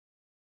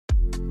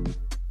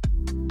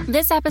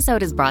This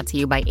episode is brought to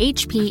you by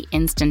HP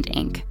Instant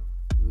Ink.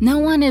 No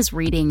one is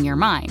reading your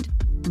mind,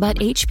 but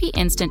HP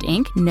Instant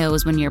Ink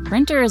knows when your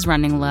printer is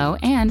running low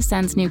and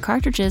sends new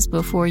cartridges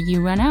before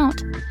you run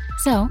out.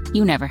 So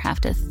you never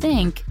have to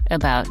think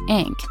about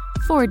ink.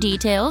 For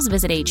details,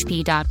 visit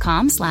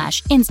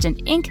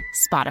hp.com/instant ink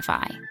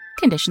Spotify.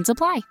 Conditions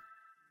apply.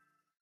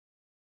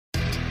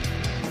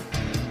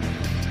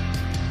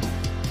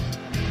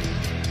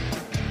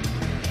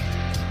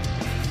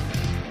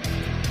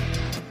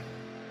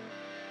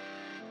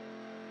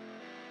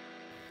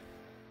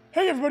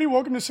 Hey everybody,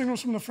 welcome to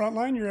Signals from the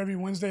Frontline, your every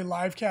Wednesday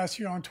live cast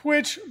here on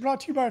Twitch, brought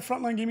to you by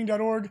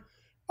frontlinegaming.org.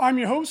 I'm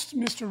your host,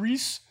 Mr.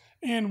 Reese,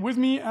 and with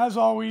me, as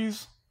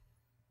always,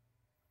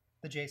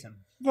 the Jason.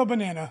 The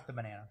banana. The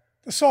banana.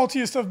 The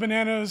saltiest of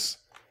bananas.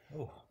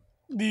 Ooh.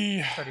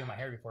 The started doing my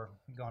hair before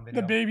we go on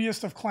video. The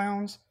babiest of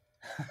clowns.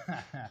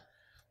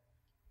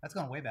 That's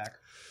going way back.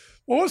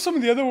 What were some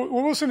of the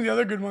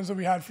other good ones that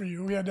we had for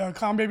you? We had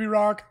Clown Baby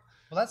Rock.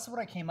 Well, that's what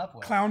I came up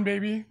with. Clown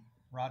Baby.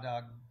 Raw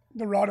Dog.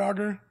 The Raw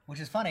Dogger.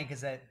 Which is funny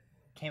because that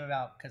came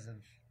about because of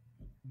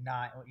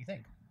not what you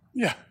think.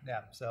 Yeah.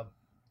 Yeah. So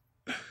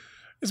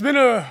it's been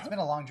a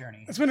long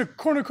journey. It's been a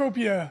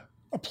cornucopia,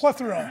 a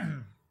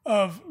plethora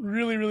of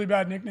really, really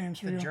bad nicknames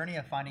for you. The journey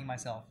of finding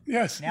myself.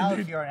 Yes. Now,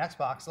 indeed. if you're on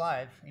Xbox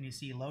Live and you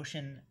see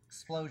Lotion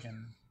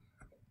Explosion,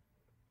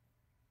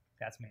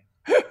 that's me.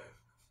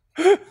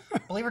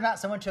 Believe it or not,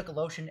 someone took a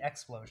Lotion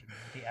Explosion.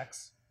 The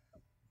X.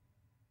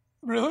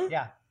 Really?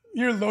 Yeah.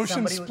 Your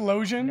Lotion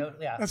Explosion?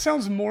 Yeah. That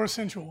sounds more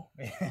sensual.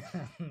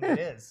 It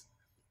is.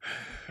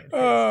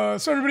 So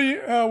everybody,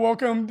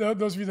 welcome.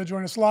 Those of you that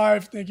join us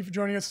live, thank you for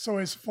joining us. It's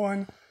always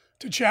fun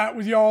to chat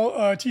with y'all.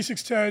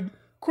 T6 Ted,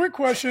 quick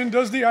question.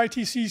 Does the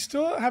ITC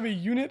still have a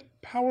unit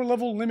power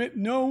level limit?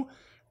 No,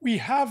 we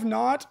have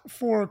not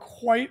for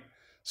quite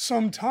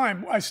some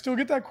time. I still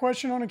get that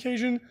question on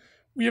occasion.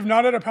 We have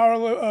not had a power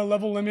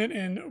level limit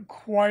in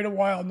quite a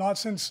while, not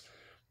since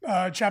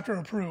chapter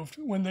approved,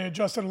 when they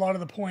adjusted a lot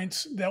of the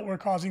points that were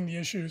causing the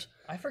issues.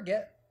 I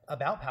forget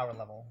about power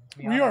level.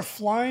 We are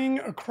flying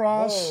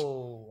across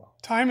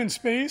time and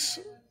space.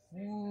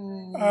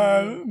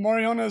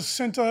 Mariana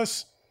sent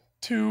us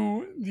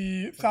to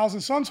the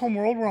Thousand Suns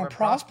homeworld. We're on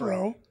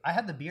Prospero. I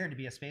had the beard to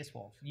be a space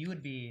wolf. You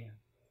would be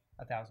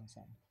a Thousand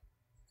Sun.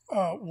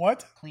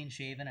 What? Clean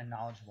shaven and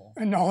knowledgeable.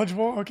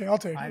 Okay, I'll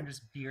take it. I'm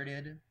just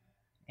bearded,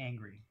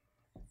 angry.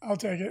 I'll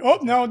take it. Oh,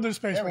 now there's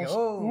space there we wolves.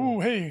 go.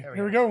 Ooh, hey,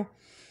 here we go.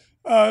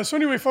 So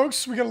anyway,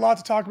 folks, we got a lot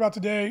to talk about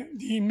today.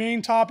 The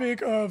main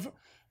topic of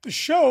the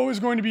show is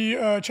going to be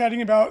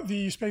chatting about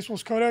the Space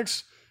Wolves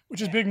Codex,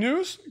 which is big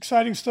news,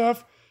 exciting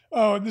stuff.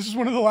 This is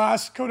one of the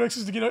last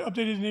codexes to get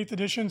updated in 8th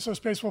edition, so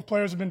Space Wolf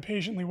players have been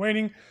patiently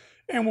waiting,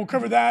 and we'll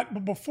cover that.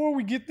 But before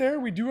we get there,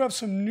 we do have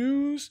some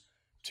news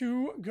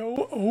to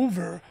go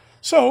over.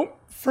 So,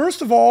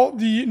 first of all,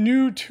 the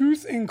new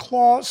Tooth and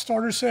Claw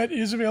starter set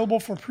is available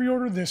for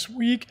pre-order this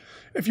week.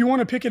 If you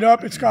want to pick it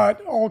up, it's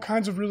got all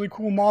kinds of really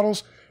cool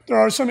models. There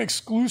are some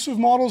exclusive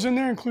models in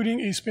there,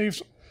 including a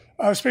Space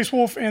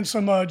Wolf and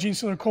some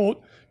Genestealer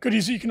Colt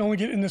goodies that you can only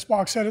get in this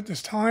box set at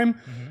this time.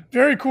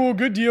 Very cool,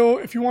 good deal.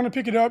 If you want to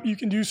pick it up, you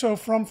can do so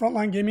from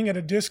Frontline Gaming at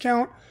a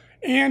discount.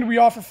 And we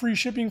offer free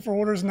shipping for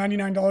orders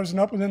 $99 and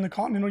up within the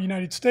continental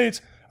United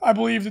States. I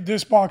believe that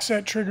this box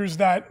set triggers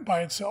that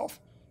by itself.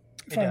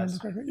 It does.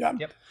 Yeah.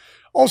 Yep.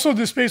 Also,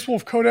 the Space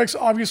Wolf Codex,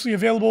 obviously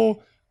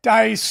available.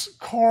 Dice,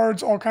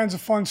 cards, all kinds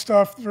of fun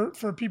stuff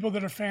for people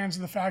that are fans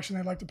of the faction.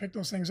 They'd like to pick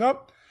those things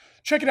up.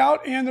 Check it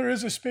out. And there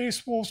is a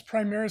Space Wolves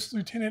Primaris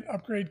Lieutenant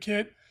upgrade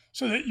kit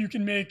so that you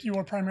can make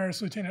your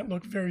Primaris Lieutenant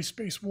look very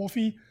Space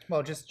Wolfy.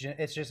 Well,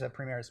 it's just a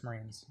Primaris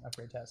Marines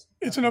upgrade test.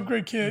 It's an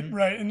upgrade kit,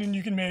 right? And then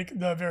you can make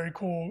the very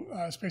cool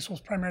Space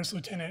Wolves Primaris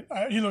Lieutenant.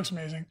 He looks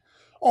amazing.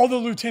 All the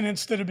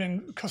lieutenants that have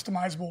been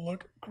customizable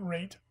look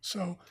great.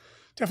 So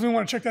definitely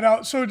want to check that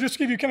out. So just to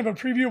give you kind of a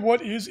preview of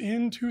what is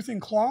in Tooth and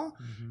Claw.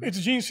 It's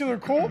a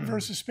Genestealer Colt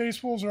versus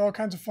Space Wolves. They're all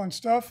kinds of fun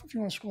stuff. If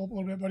you want to scroll up a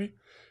little bit, buddy.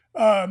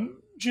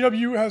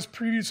 GW has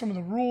previewed some of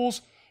the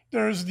rules.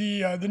 There's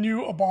the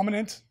new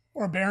Abominant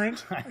or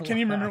Aberrant. I can't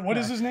even remember. What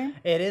is his name?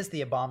 It is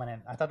the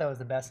Abominant. I thought that was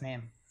the best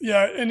name.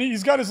 Yeah, and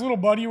he's got his little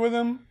buddy with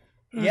him.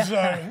 Who's,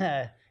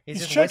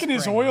 he's checking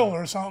his oil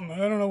or something. I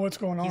don't know what's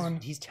going on.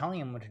 He's telling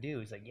him what to do.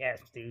 He's like, yes,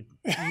 dude.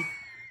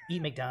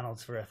 Eat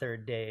McDonald's for a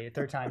third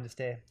time this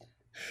day.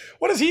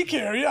 What does he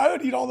care? I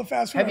would eat all the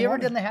fast food. Have you ever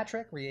done the hat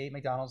trick where you ate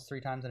McDonald's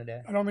 3 times in a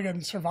day? I don't think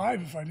I'd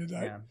survive if I did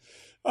that. Yeah.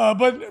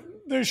 But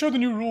they showed the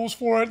new rules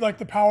for it, like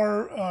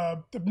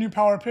the new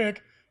power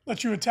pick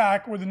lets you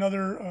attack with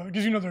another,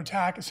 gives you another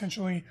attack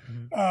essentially.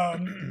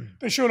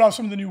 They showed off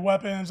some of the new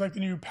weapons, like the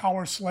new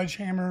power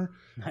sledgehammer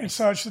and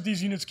such that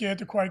these units get.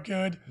 They're quite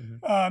good.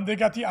 They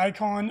got the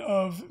icon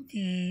of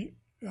the,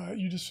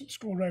 you just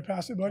scrolled right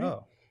past it, buddy.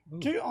 Oh.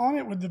 Get on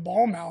it with the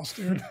ball mouse,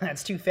 dude.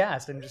 That's too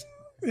fast. I'm just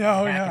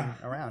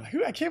around.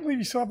 I can't believe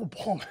you still have a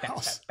ball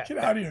mouse. Get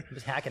out of here. I'm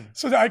just hacking.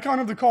 So the icon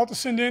of the Cult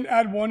Ascendant,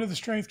 add 1 to the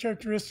strength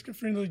characteristic of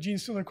friendly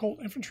Genestealer Colt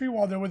infantry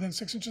while they're within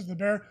 6 inches of the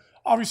bear.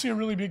 Obviously a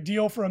really big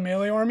deal for a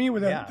melee army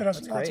that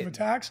has lots of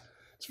attacks.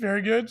 It's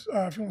very good.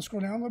 If you want to scroll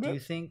down a little Do you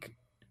bit. think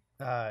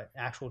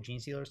actual gene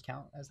sealers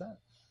count as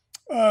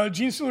that?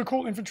 Gene Sealer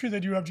Colt Infantry, they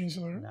do have Gene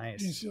Sealer.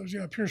 Nice. Gene Sealers,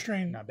 yeah, pure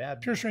strain. Not bad.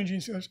 Pure strain Gene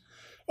Sealers.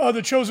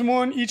 The Chosen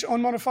One, each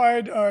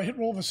unmodified hit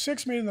roll of a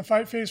 6 made in the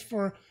fight phase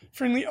for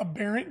friendly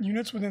aberrant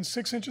units within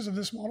 6 inches of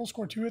this model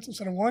score 2 hits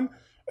instead of 1.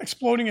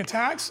 Exploding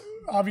attacks,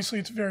 obviously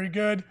it's very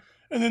good.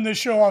 And then they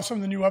show off some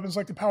of the new weapons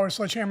like the Power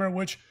Sledgehammer,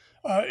 which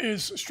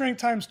is strength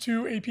times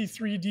 2, AP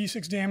 3,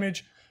 D6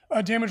 damage.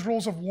 Damage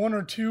rolls of 1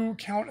 or 2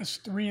 count as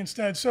 3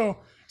 instead. So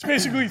it's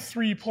basically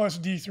 3 plus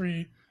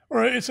D3,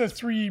 or it's a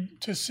 3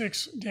 to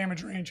 6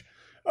 damage range,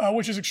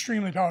 which is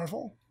extremely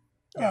powerful.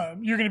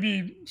 You're going to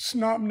be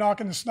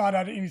knocking the snot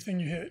out of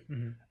anything you hit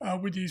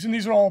with these. And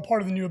these are all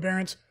part of the new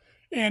aberrants.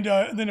 And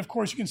then, of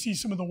course, you can see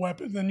some of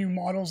the new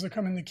models that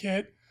come in the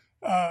kit.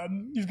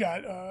 You've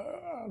got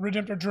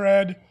Redemptor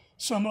Dread,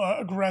 some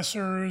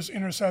aggressors,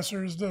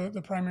 intercessors,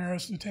 the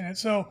Primaris Lieutenant.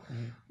 So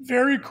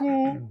very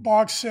cool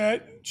box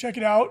set. Check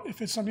it out.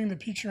 If it's something that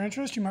piques your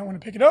interest, you might want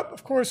to pick it up.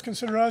 Of course,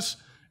 consider us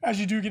as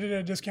you do get it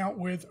at a discount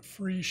with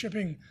free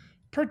shipping.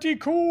 Pretty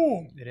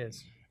cool. It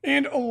is.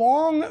 And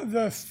along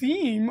the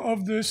theme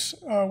of this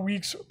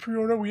week's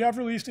pre-order, we have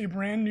released a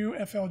brand new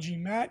FLG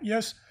mat.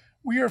 Yes,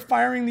 we are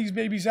firing these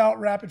babies out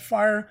rapid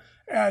fire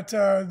at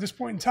this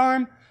point in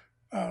time.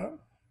 That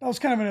was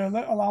kind of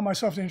allow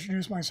myself to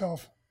introduce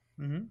myself.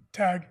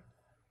 Tag.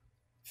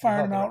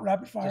 Firing them out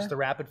rapid fire. Just the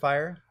rapid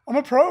fire? I'm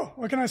a pro.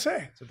 What can I say?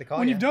 That's what they call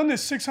when you. you've done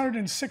this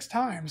 606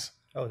 times,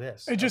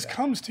 it just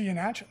comes to you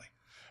naturally.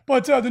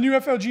 But the new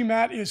FLG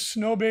mat is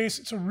snow base.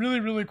 It's a really,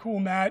 really cool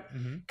mat.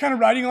 Kind of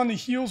riding on the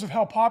heels of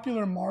how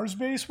popular Mars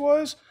base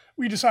was,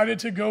 we decided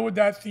to go with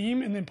that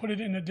theme and then put it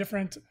in a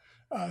different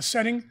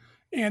setting.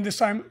 And this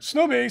time,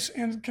 snow base,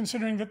 and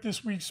considering that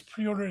this week's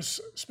pre-order is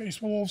Space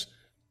Wolves,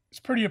 it's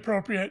pretty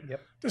appropriate.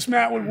 Yep. This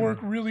mat would work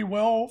really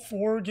well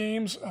for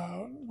games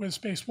with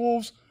Space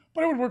Wolves,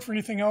 but it would work for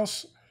anything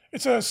else.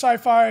 It's a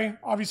sci-fi,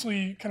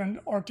 obviously kind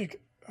of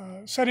Arctic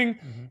setting.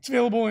 It's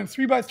available in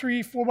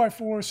 3x3,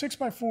 4x4,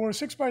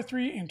 6x4,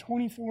 6x3, and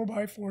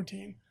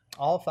 24x14.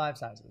 All 5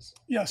 sizes.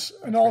 Yes,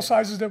 and all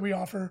sizes that we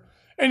offer.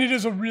 And it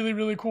is a really,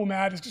 really cool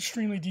mat. It's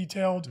extremely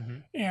detailed,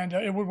 and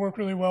it would work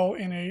really well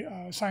in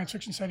a science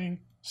fiction setting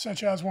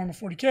such as Warhammer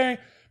 40K,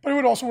 but it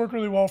would also work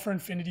really well for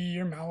Infinity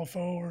or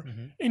Malifaux or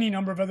any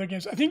number of other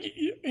games. I think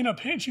in a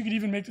pinch, you could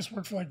even make this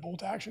work for like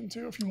Bolt Action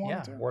too, if you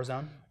wanted to.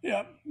 Warzone.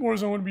 Yeah,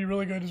 Warzone would be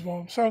really good as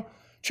well. So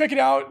check it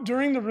out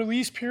during the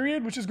release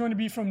period, which is going to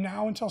be from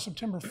now until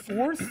September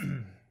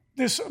 4th.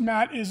 This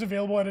mat is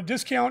available at a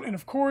discount. And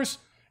of course,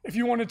 if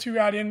you wanted to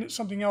add in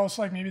something else,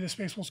 like maybe the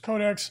Space Wolves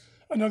Codex,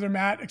 another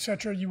mat,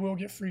 etc., you will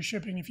get free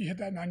shipping if you hit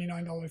that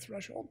 $99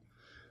 threshold.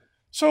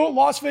 So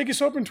Las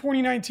Vegas Open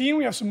 2019,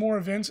 we have some more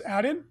events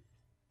added.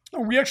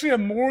 We actually have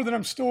more that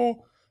I'm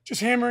still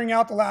just hammering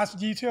out the last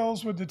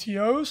details with the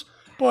TOs,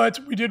 but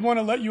we did want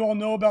to let you all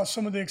know about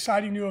some of the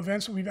exciting new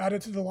events that we've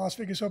added to the Las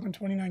Vegas Open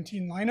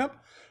 2019 lineup.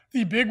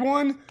 The big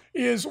one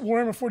is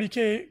Warhammer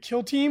 40K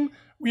Kill Team.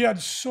 We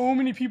had so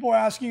many people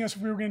asking us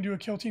if we were going to do a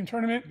Kill Team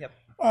tournament.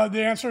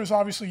 The answer is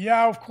obviously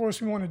yeah, of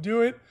course we want to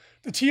do it.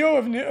 The TO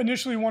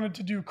initially wanted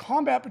to do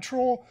Combat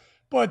Patrol,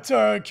 but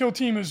Kill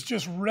Team is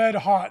just red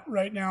hot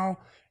right now,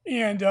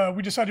 and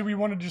we decided we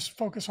wanted to just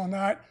focus on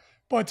that.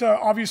 But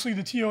obviously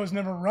the TO has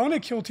never run a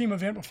Kill Team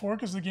event before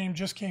because the game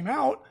just came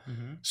out.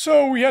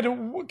 So we had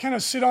to kind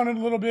of sit on it a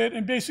little bit,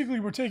 and basically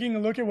we're taking a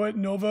look at what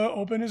Nova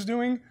Open is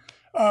doing.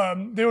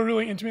 They were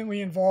really intimately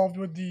involved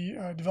with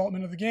the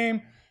development of the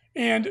game,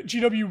 and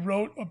GW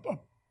wrote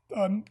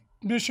a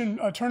mission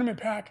tournament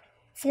pack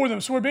for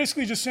them. So we're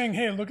basically just saying,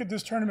 hey, look at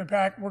this tournament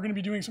pack. We're going to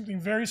be doing something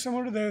very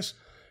similar to this.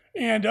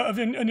 And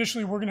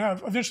eventually we're going to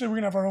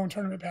have our own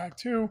tournament pack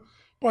too.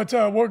 But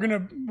we're going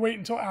to wait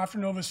until after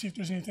Nova, see if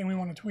there's anything we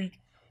want to tweak.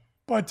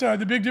 But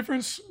the big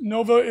difference,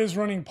 Nova is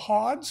running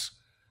pods.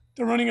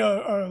 They're running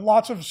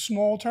lots of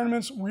small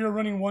tournaments. We are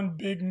running one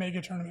big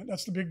mega tournament.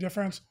 That's the big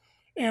difference.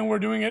 And we're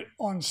doing it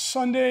on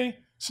Sunday.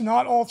 It's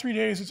not all 3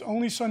 days. It's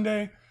only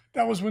Sunday.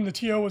 That was when the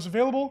TO was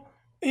available.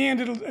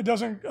 And it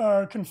doesn't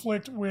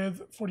conflict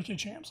with 40K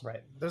champs.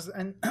 Right.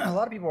 And a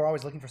lot of people are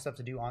always looking for stuff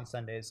to do on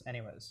Sundays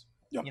anyways.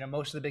 Yep. You know,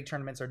 most of the big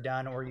tournaments are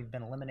done or you've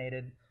been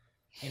eliminated.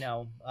 You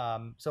know,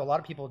 so a lot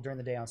of people during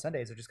the day on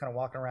Sundays are just kind of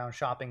walking around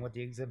shopping with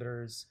the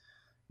exhibitors,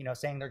 you know,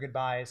 saying their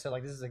goodbyes. So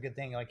like this is a good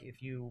thing. Like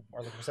if you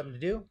are looking for something to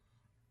do,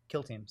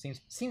 Kill Team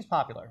seems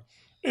popular.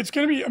 It's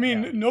going to be, I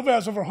mean, Nova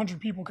has over 100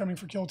 people coming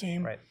for Kill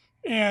Team. Right.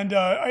 And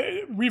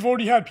we've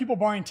already had people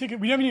buying tickets.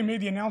 We haven't even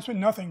made the announcement,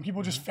 nothing.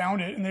 People just found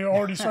it and they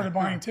already started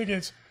buying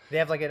tickets. They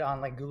have like it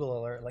on like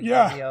Google Alert, like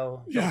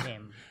Kill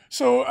Team.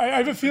 So I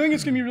have a feeling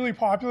it's going to be really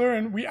popular,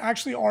 and we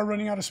actually are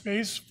running out of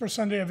space for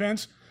Sunday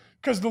events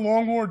because the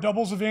Long War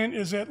doubles event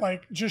is at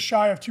like just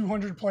shy of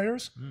 200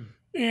 players.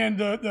 And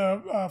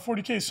the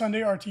 40K Sunday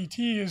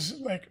RTT is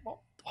like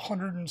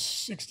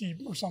 160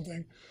 or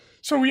something.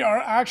 So we are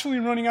actually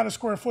running out of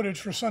square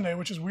footage for Sunday,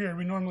 which is weird.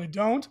 We normally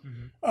don't.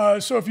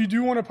 So if you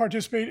do want to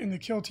participate in the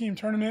Kill Team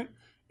tournament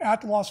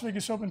at the Las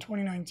Vegas Open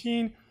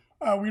 2019,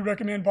 we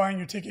recommend buying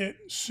your ticket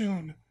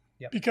soon.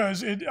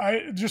 because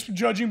I just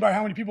judging by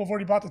how many people have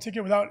already bought the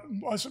ticket without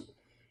us.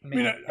 I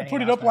mean, I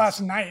put it up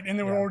last night and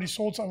they were already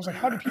sold. So I was like,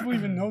 how do people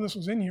even know this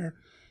was in here?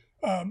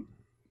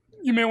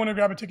 You may want to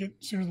grab a ticket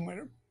sooner than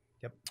later.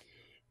 Yep.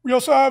 We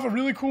also have a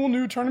really cool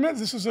new tournament.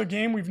 This is a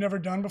game we've never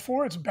done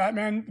before. It's the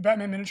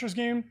Batman Miniatures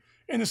game.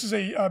 And this is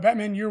a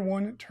Batman Year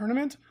One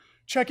tournament.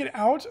 Check it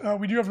out.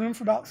 We do have room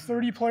for about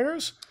 30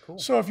 players. Cool.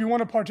 So if you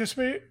want to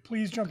participate,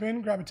 please jump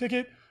in, grab a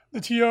ticket.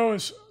 The TO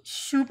is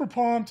super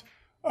pumped.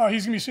 He's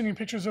going to be sending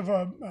pictures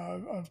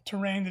of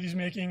terrain that he's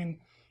making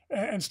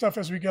and stuff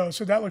as we go.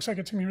 So that looks like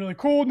it's going to be really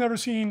cool. Never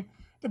seen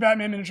the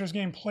Batman Miniatures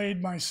game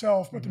played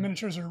myself, but the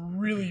miniatures are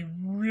really,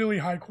 really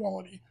high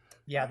quality.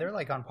 Yeah, they're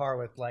like on par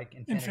with like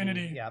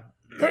Infinity. Yeah.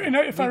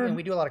 And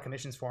we do a lot of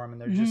commissions for them,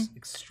 and they're just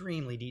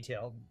extremely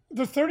detailed.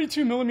 The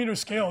 32 millimeter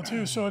scale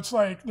too, so it's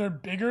like they're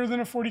bigger than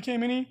a 40K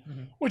mini,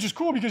 which is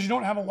cool because you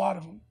don't have a lot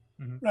of them,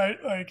 right?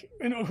 Like,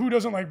 and who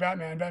doesn't like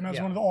Batman? Batman's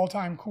one of the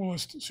all-time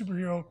coolest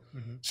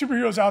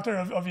superheroes out there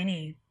of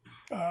any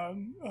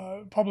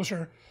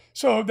publisher.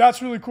 So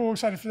that's really cool.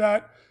 Excited for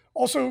that.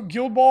 Also,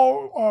 Guild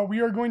Ball,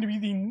 we are going to be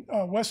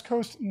the West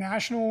Coast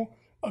National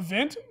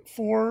event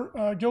for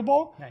Guild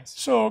Ball. Nice.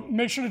 So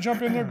make sure to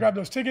jump in there, grab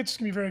those tickets. It's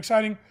going to be very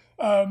exciting.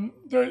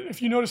 If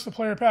you notice the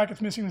player pack,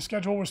 it's missing the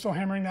schedule. We're still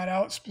hammering that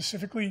out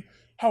specifically.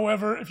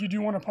 However, if you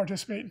do want to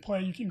participate and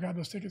play, you can grab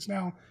those tickets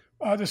now.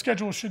 The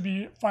schedule should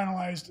be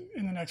finalized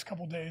in the next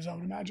couple days, I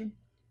would imagine.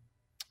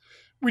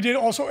 We did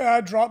also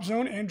add Drop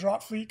Zone and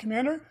Drop Fleet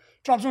Commander.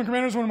 Drop Zone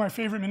Commander is one of my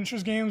favorite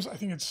miniatures games. I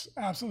think it's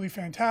absolutely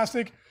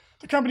fantastic.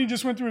 The company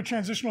just went through a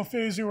transitional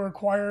phase. They were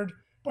acquired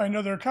by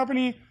another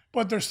company,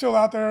 but they're still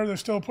out there. They're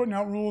still putting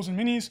out rules and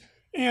minis.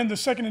 And the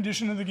second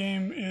edition of the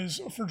game is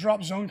for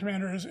Drop Zone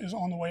Commander is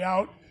on the way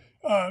out.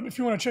 If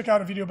you want to check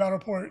out a video battle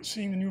report,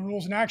 seeing the new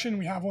rules in action,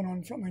 we have one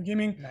on Frontline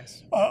Gaming.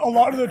 Nice. A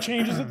lot of the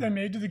changes that they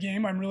made to the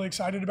game, I'm really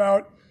excited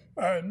about.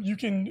 You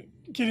can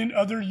get in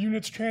other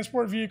units'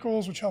 transport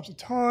vehicles, which helps a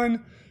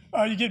ton.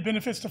 You get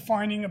benefits to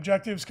finding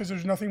objectives because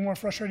there's nothing more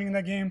frustrating in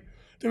that game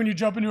than when you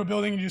jump into a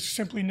building and you just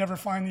simply never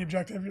find the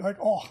objective. You're like,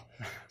 oh,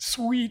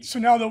 sweet. So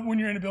now that when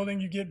you're in a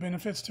building, you get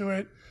benefits to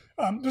it.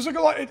 There's like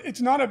a lot.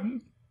 It's not a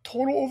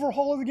total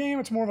overhaul of the game.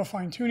 It's more of a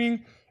fine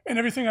tuning. And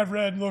everything I've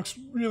read looks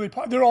really,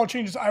 they're all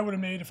changes I would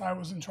have made if I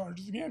was in charge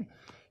of the game.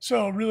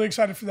 So really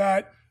excited for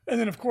that. And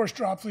then of course,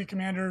 Drop Fleet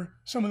Commander,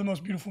 some of the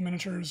most beautiful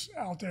miniatures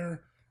out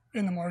there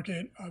in the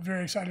market.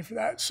 Very excited for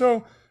that.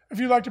 So if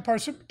you'd like to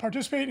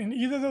participate in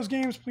either of those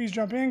games, please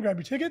jump in, grab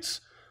your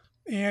tickets,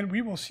 and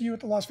we will see you at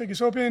the Las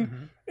Vegas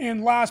Open.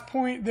 And last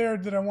point there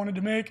that I wanted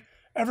to make,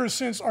 ever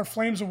since our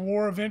Flames of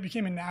War event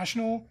became a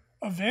national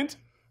event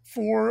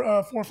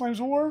for Flames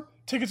of War,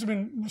 tickets have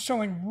been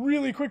selling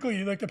really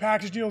quickly. Like the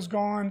package deal's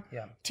gone.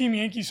 Yeah. Team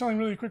Yankee's selling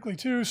really quickly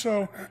too.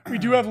 So we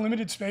do have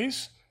limited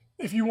space.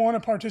 If you want to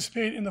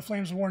participate in the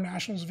Flames of War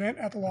Nationals event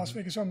at the Las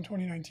Vegas Open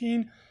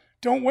 2019,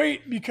 don't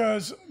wait,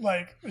 because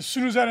like as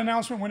soon as that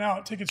announcement went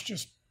out, tickets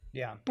just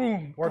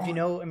boom. Or if you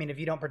know, I mean, if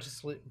you don't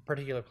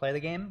particularly play the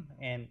game,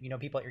 and you know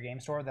people at your game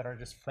store that are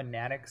just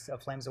fanatics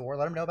of Flames of War,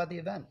 let them know about the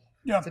event.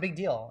 Yeah. It's a big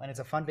deal, and it's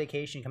a fun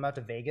vacation. You come out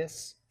to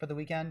Vegas for the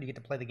weekend. You get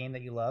to play the game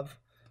that you love,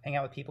 hang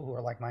out with people who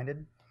are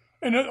like-minded.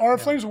 And our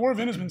Flames of War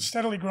event has been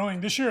steadily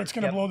growing. This year, it's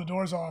going to blow the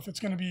doors off.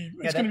 It's going to be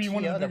one of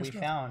the that biggest we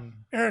found.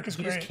 Eric is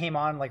he great. Just came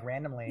on like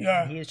randomly.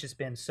 Yeah. And he has just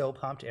been so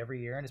pumped every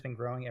year, and it's been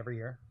growing every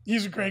year.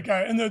 He's a great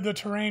guy, and the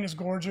terrain is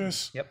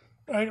gorgeous. Yep.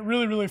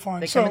 Really, really fun.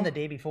 They come in the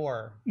day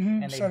before,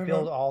 and they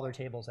build all their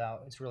tables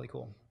out. It's really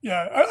cool.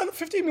 Yeah,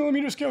 50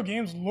 millimeter scale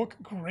games look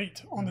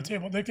great on the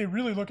table. They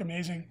really look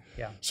amazing.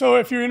 Yeah. So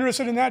if you're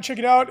interested in that, check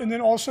it out. And then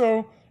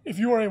also, if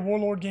you are a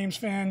Warlord Games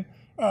fan,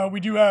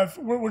 we do have.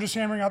 We're just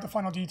hammering out the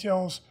final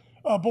details.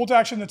 Bolt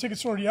Action, the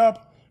ticket's already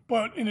up,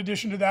 but in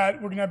addition to that,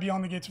 we're going to have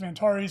Beyond the Gates of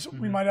Antares.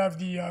 We might have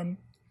the,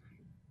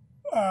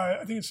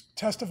 I think it's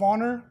Test of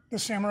Honor, the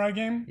samurai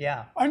game.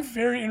 Yeah. I'm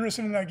very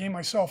interested in that game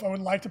myself. I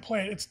would like to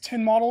play it. It's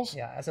 10 models.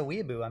 Yeah, as a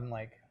weeaboo, I'm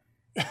like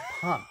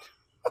pumped.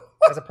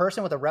 As a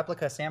person with a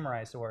replica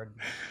samurai sword.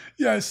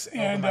 Yes,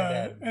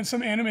 and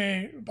some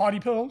anime body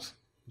pillows.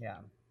 Yeah.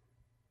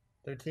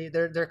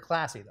 They're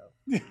classy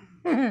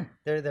though.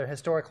 they're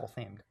historical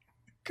themed.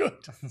 Good.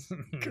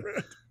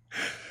 Good.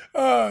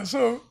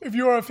 So if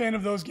you are a fan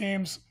of those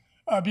games,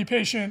 be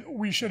patient.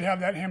 We should have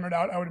that hammered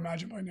out, I would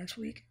imagine, by next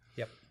week.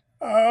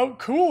 Yep.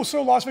 Cool.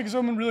 So Las Vegas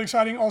Open, really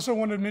exciting. Also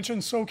wanted to mention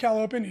SoCal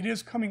Open. It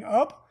is coming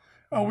up.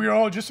 We are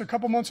all just a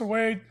couple months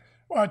away.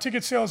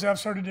 Ticket sales have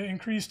started to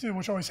increase,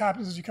 which always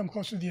happens as you come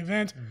closer to the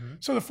event.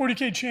 So the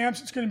 40K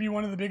Champs, it's going to be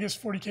one of the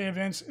biggest 40K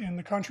events in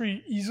the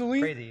country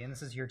easily. Crazy. And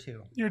this is year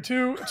 2. Year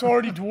 2. It's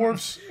already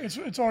dwarfs.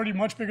 It's already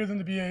much bigger than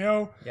the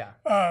BAO. Yeah.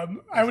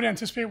 I would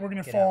anticipate we're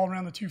going to fall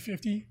around the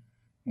 250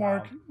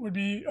 mark. Would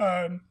be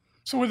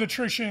so with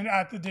attrition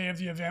at the day of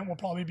the event, we'll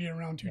probably be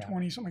around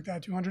 220, something like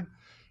that, 200.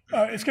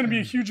 It's going to be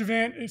a huge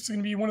event. It's going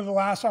to be one of the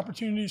last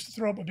opportunities to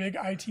throw up a big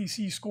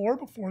ITC score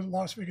before the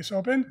Las Vegas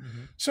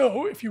Open.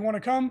 So if you want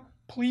to come,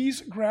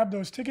 please grab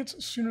those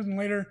tickets sooner than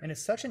later. And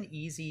it's such an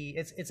easy,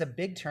 it's a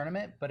big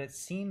tournament, but it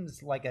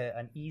seems like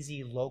an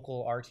easy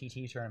local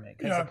RTT tournament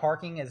because the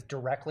parking is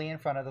directly in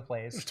front of the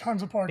place. There's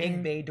tons of parking.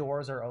 Big bay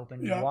doors are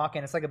open. You walk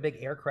in, it's like a big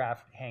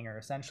aircraft hangar,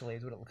 essentially,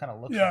 is what it kind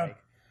of looks like.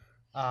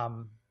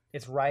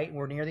 It's right,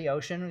 we're near the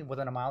ocean,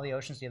 within a mile of the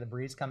ocean, so you have the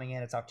breeze coming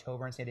in. It's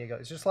October in San Diego.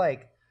 It's just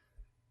like,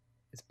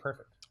 it's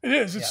perfect. It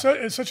is.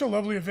 It's such a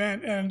lovely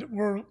event, and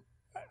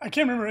I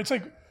can't remember. It's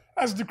like,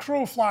 as the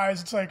crow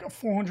flies, it's like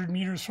 400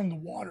 meters from the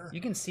water.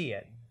 You can see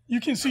it. You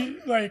can see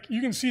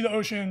the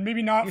ocean.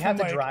 Maybe not. You have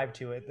to drive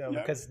to it though,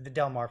 because the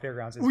Del Mar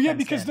Fairgrounds is. Well, yeah,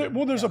 because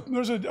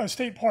there's a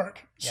state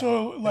park. Yeah.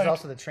 So like, there's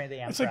also the train.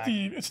 It's like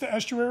the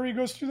estuary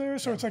goes through there,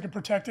 so it's like a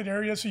protected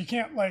area. So you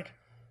can't like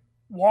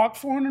walk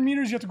 400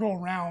 meters. You have to go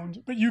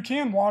around, but you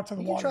can walk to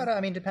the water. Try to.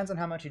 I mean, depends on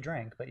how much you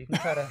drink, but you can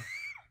try to.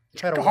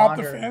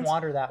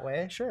 Wander that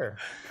way, sure.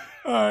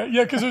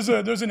 Because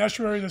there's an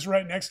estuary that's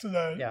right next to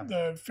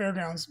the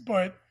fairgrounds,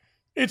 but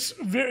it's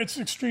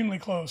extremely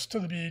close to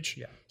the beach.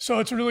 Yeah. So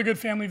it's a really good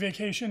family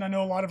vacation. I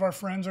know a lot of our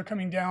friends are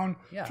coming down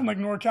from like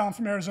NorCal and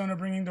from Arizona,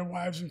 bringing their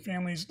wives and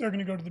families. They're going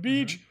to go to the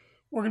beach.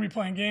 We're going to be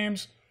playing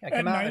games. Yeah,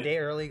 come out a day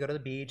early, go to the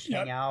beach,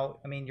 hang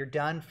out. I mean, you're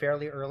done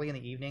fairly early in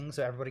the evening,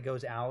 so everybody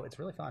goes out. It's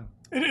really fun.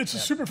 It's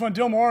super fun.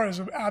 Del Mar is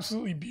an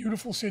absolutely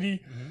beautiful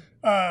city.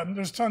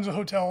 There's tons of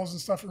hotels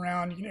and stuff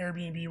around. You can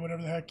Airbnb,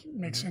 whatever the heck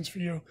makes sense for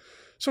you.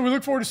 So we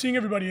look forward to seeing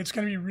everybody. It's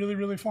going to be really,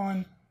 really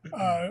fun.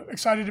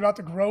 Excited about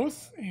the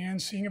growth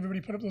and seeing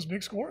everybody put up those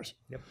big scores.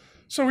 Yep.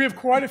 So we have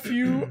quite a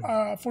few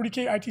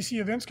 40K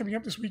ITC events coming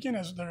up this weekend,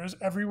 as there is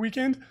every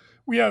weekend.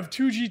 We have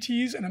 2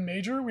 GTs and a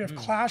major. We have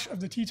Clash of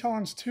the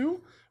Tetons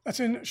 2. That's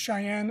in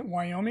Cheyenne,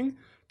 Wyoming.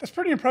 That's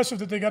pretty impressive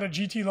that they got a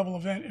GT level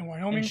event in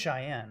Wyoming. In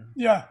Cheyenne.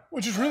 Yeah,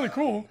 which is really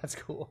cool. That's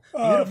cool.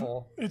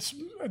 Beautiful. It's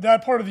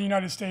that part of the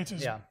United States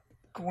is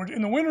gorgeous.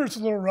 In the winter, it's a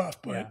little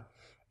rough, but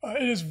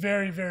it is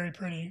very, very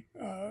pretty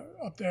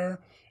up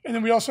there. And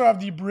then we also have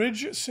the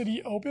Bridge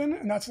City Open,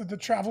 and that's at the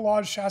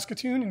Travelodge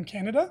Saskatoon in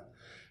Canada.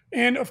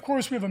 And of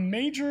course, we have a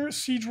major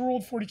Siege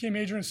World 40K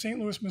major in St.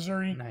 Louis,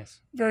 Missouri. Nice.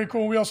 Very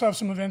cool. We also have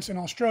some events in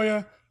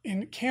Australia.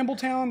 In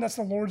Campbelltown, that's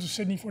the Lords of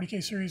Sydney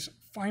 40K Series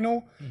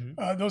final.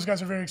 Those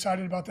guys are very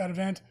excited about that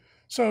event.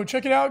 So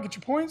check it out, get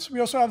your points. We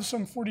also have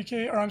some Age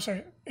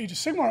of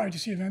Sigmar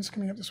ITC events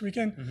coming up this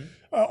weekend.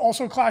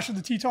 Also Clash of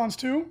the Tetons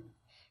 2.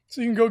 So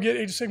you can go get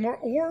Age of Sigmar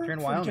or if you're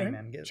in Wyoming,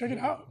 man. Check it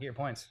out. Get your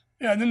points.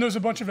 Yeah, and then there's a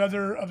bunch of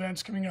other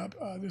events coming up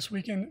this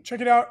weekend.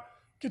 Check it out.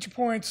 Get your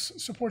points,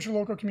 support your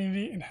local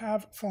community, and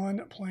have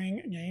fun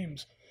playing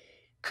games.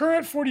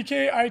 Current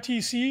 40K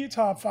ITC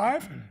top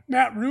 5.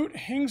 Matt Root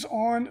hangs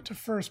on to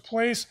first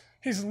place.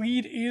 His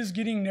lead is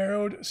getting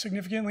narrowed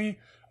significantly.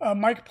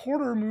 Mike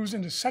Porter moves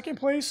into second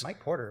place. Mike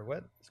Porter,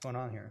 what's going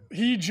on here?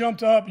 He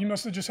jumped up. He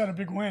must have just had a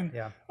big win.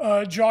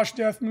 Yeah. Josh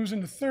Death moves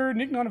into third.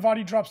 Nick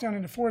Nanavati drops down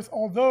into fourth,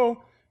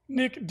 although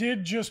Nick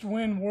did just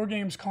win War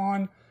Games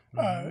Con.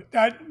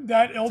 That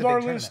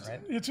Eldar list,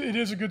 right? It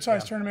is a good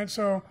sized tournament.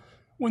 So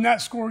when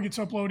that score gets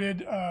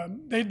uploaded,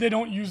 they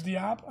don't use the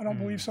app. I don't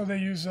believe so. They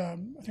use, I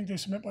think they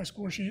submit by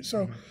score sheet.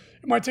 So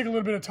it might take a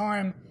little bit of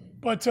time,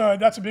 but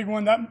that's a big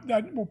one.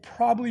 That will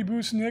probably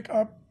boost Nick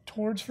up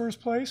towards first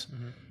place.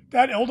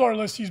 That Eldar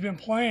list he's been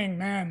playing,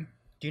 man.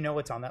 Do you know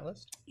what's on that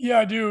list? Yeah,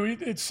 I do.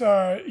 It's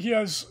he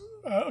has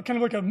kind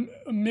of like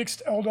a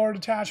mixed Eldar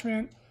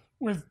detachment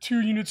with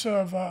 2 units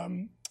of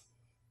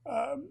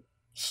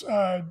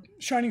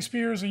Shining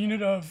Spears, a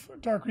unit of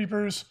Dark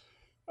Reapers,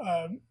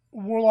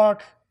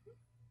 Warlock.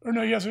 Or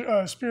no, he has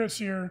a Spirit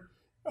Seer,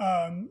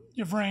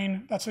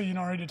 Yvrain, that's a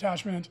Ynnari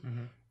detachment.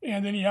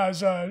 And then he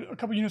has a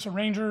couple units of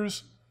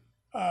Rangers,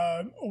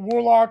 a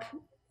Warlock,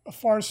 a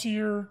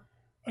Farseer,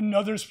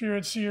 another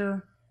Spirit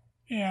Seer,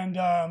 and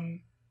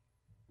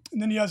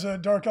then he has a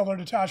Dark Eldar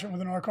detachment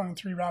with an Archon and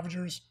 3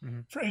 Ravagers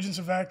for Agents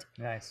of Vect.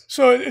 Nice.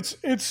 So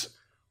it's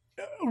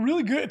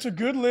really good. It's a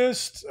good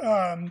list.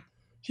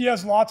 He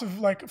has lots of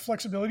like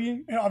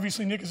flexibility. And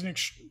obviously, Nick is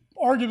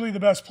arguably the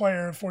best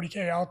player of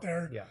 40K out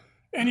there. Yeah.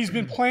 And he's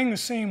been playing the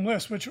same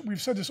list, which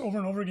we've said this over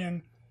and over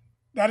again.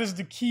 That is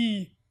the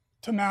key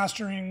to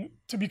mastering,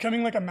 to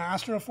becoming like a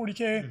master of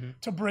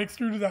 40K, to break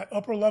through to that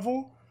upper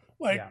level.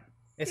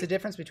 It's the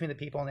difference between the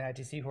people in the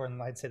ITC who are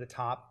in, I'd say, the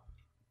top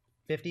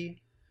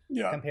 50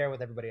 compare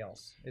with everybody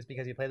else. It's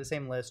because you play the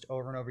same list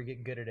over and over, you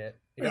get good at it.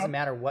 It doesn't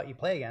matter what you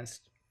play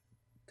against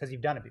because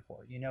you've done it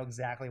before. You know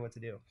exactly what to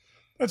do.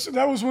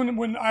 That was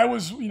when I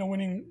was,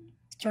 winning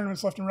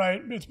tournaments left and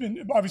right. It's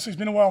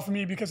been a while for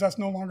me because that's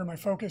no longer my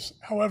focus.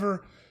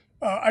 However,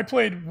 I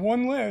played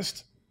one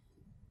list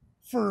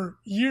for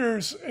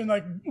years and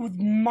like with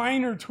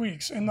minor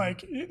tweaks, and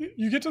like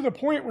you get to the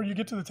point where you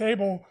get to the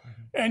table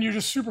and you're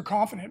just super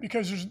confident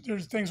because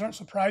there's things aren't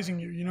surprising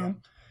you,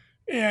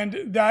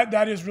 and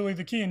that is really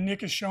the key. And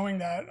Nick is showing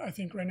that, I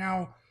think, right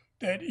now,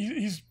 that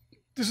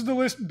this is the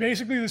list,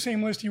 basically the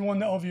same list he won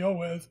the LVO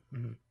with,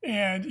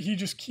 and he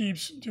just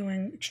keeps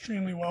doing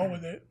extremely well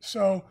with it.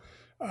 So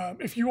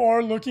if you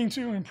are looking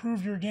to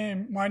improve your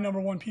game, my number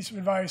one piece of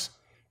advice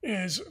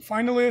is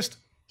find a list,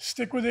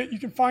 stick with it. You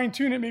can fine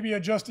tune it, maybe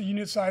adjust the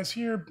unit size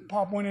here,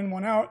 pop one in,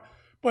 one out,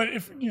 But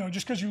if,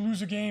 just because you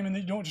lose a game and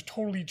then you don't just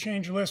totally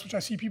change your list, which I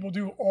see people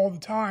do all the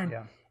time,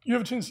 you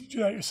have a tendency to do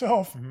that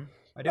yourself.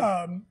 I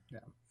do.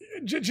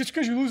 Just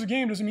because you lose a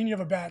game doesn't mean you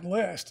have a bad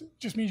list. It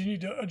just means you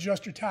need to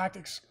adjust your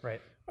tactics.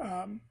 Right.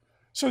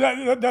 So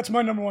that's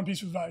my number one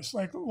piece of advice.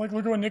 Like look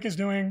at what Nick is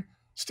doing.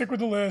 Stick with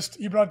the list.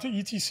 He brought it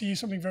to ETC,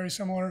 something very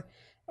similar,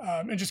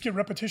 and just get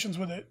repetitions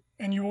with it,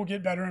 and you will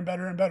get better and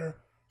better and better.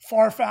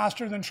 Far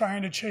faster than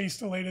trying to chase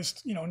the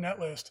latest, net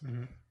list,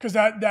 because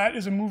that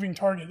is a moving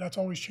target. That's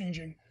always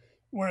changing.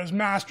 Whereas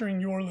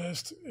mastering your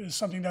list is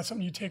something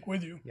you take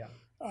with you. Yeah.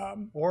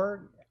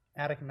 Or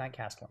add a Night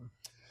Castellan.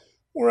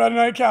 Or add a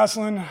Night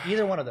Castellan.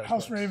 Either one of those.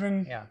 House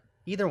Raven. Yeah.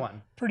 Either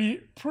one.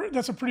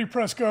 That's a pretty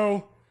press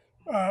go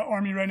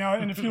army right now.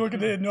 And if you look at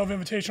the Nova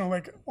Invitational,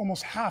 like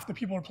almost half the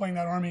people are playing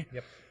that army.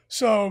 Yep.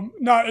 So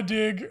not a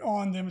dig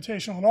on the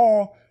Invitational at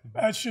all.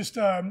 That's just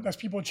that's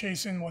people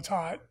chasing what's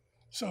hot.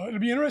 So it'll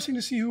be interesting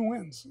to see who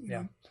wins. You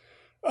know?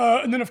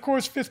 And then, of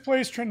course, 5th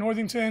place, Trent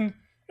Northington.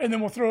 And then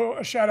we'll throw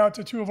a shout out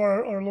to 2 of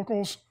our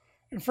locals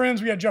and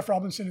friends. We had Jeff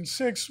Robinson in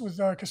 6th with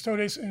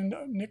Custodes and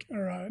Nick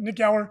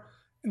Gower,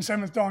 and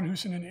 7th, Don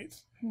Huson in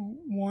 8th, who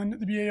won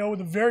the BAO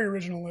with a very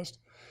original list.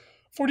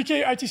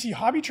 40K ITC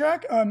Hobby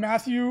Track,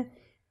 Matthew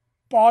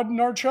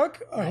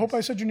Bodnarchuk, I hope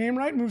I said your name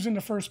right, moves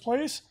into 1st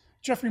place.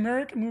 Jeffrey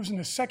Merrick moves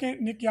into 2nd.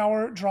 Nick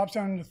Gower drops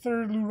down into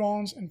 3rd. Lou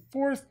Rollins in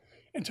 4th.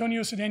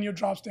 Antonio Cedeno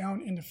drops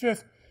down into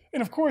 5th.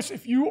 And of course,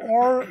 if you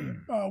are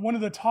one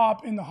of the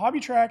top in the hobby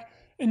track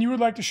and you would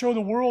like to show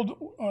the world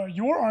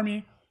your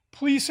army,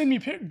 please send me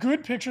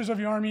good pictures of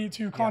your army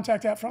to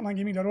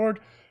contact@frontlinegaming.org.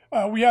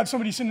 We had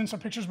somebody send in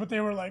some pictures, but they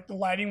were like, the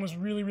lighting was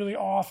really, really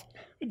off.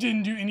 It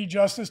didn't do any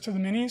justice to the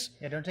minis.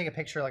 Yeah, don't take a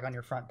picture like on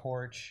your front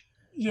porch.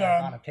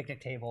 Yeah. On a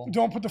picnic table.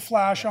 Don't put the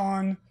flash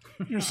on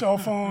your cell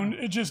phone.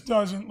 It just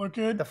doesn't look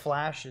good. The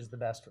flash is the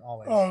best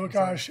always. Oh,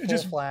 gosh. It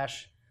just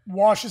flash.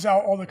 Washes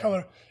out all the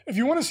color. If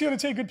you want to see how to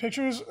take good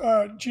pictures,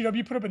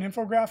 GW put up an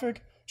infographic.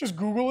 Just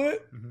Google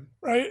it,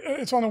 right?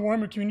 It's on the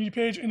Warhammer community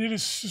page, and it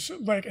is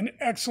like an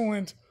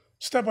excellent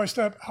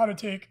step-by-step how to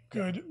take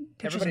good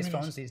pictures. Everybody's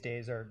phones these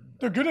days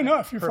they're good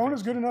enough. Your phone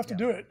is good enough to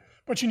do it,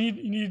 but you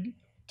need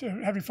to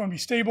have your phone be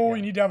stable.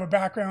 You need to have a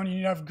background. You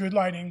need to have good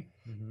lighting.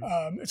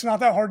 It's not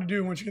that hard to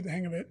do once you get the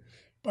hang of it.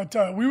 But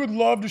we would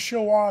love to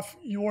show off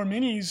your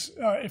minis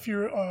if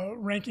you're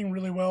ranking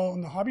really well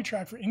on the hobby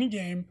track for any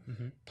game.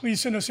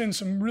 Please send us in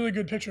some really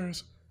good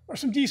pictures or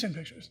some decent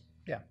pictures.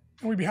 Yeah.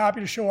 And we'd be happy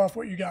to show off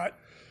what you got.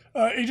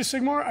 Age of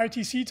Sigmar,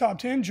 ITC top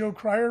 10. Joe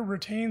Cryer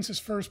retains his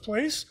 1st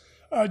place.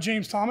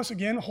 James Thomas,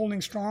 again,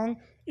 holding strong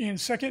in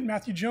 2nd.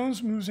 Matthew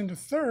Jones moves into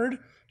 3rd.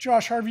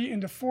 Josh Harvey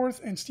into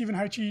 4th. And Stephen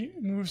Heiche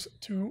moves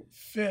to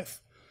 5th.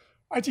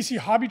 ITC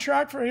hobby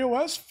track for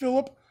AOS.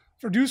 Philip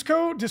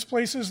Verduzco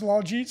displaces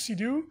Laljit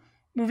Sidhu,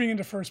 moving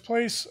into 1st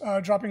place,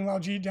 dropping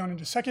Laljit down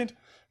into 2nd.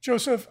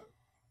 Joseph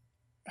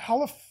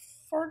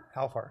Halifarker?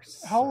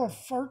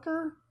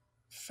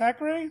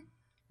 Fakre?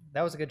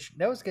 That was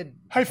good.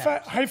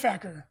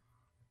 Haifaker.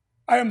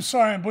 I am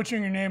sorry, I'm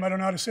butchering your name. I don't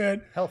know how to say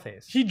it.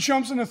 Hellface. He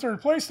jumps into 3rd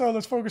place, though.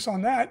 Let's focus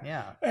on that.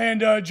 Yeah.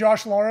 And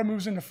Josh Lara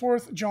moves into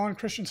 4th. John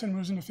Christensen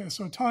moves into 5th.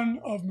 So a ton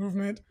of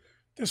movement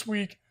this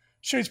week.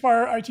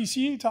 Shadespire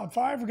ITC, top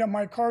 5. We got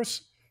Mike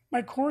Korse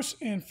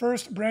in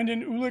 1st.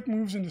 Brandon Ulick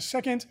moves into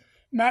 2nd.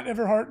 Matt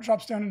Everhart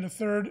drops down into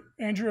 3rd.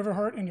 Andrew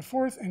Everhart into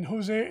 4th. And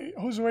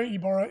Josue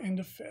Ibarra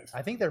into 5th.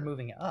 I think they're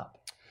moving up.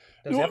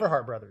 Those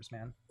Everhart brothers,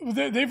 man.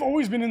 They've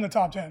always been in the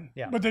top 10.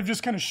 Yeah. But they've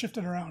just kind of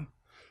shifted around.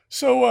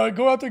 So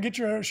go out there, get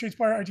your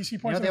Shadespire ITC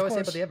points. You know what they always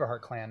say about the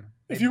Everhart clan?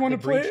 If you want to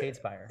play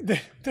Shadespire.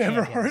 The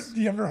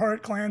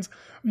Everhart clans,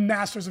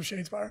 masters of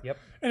Shadespire. Yep.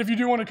 And if you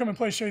do want to come and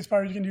play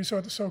Shadespire, you can do so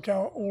at the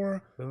SoCal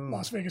or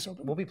Las Vegas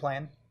Open. We'll be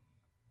playing.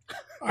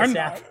 I'm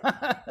not.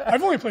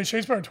 I've only played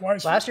Shadespire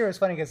twice. Last year it was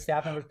funny because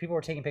staff members, people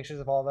were taking pictures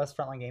of all of us,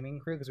 Frontline Gaming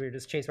crew, because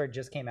Shadespire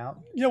just came out.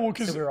 Yeah, well,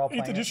 because so we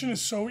 8th edition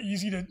is so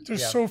easy to.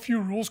 There's so few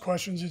rules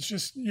questions. It's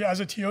just as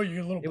a TO you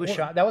get a little. It was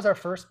that was our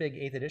first big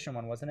 8th edition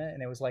one, wasn't it?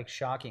 And it was like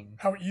shocking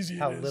how easy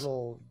how it is.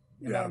 little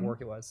amount of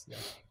work it was. Yeah.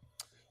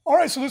 All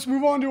right, so let's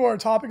move on to our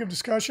topic of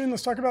discussion.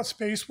 Let's talk about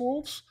Space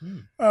Wolves.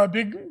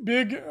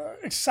 Big,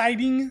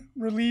 exciting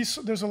release.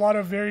 There's a lot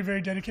of very,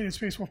 very dedicated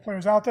Space Wolf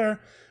players out there.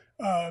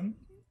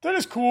 That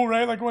is cool,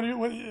 right? Like, what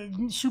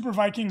Super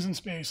Vikings in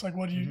space? Like,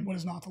 what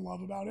is not to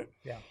love about it?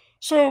 Yeah.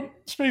 So,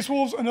 Space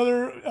Wolves,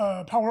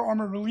 another Power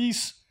Armor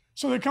release.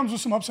 So, it comes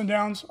with some ups and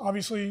downs.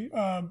 Obviously,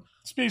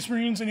 Space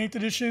Marines in 8th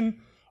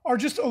edition are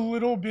just a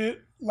little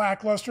bit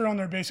lackluster on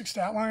their basic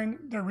stat line.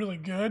 They're really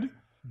good.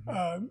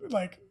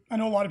 I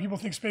know a lot of people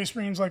think Space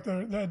Marines, like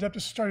the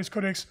Adeptus Astartes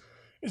Codex,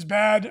 is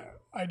bad.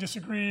 I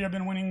disagree. I've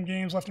been winning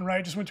games left and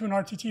right. Just went to an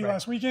RTT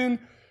last weekend.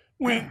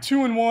 Went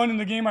 2-1 in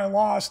the game I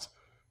lost.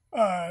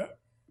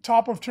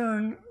 Top of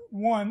turn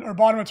 1 or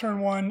bottom of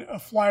turn 1, a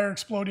flyer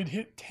exploded,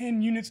 hit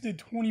 10 units, did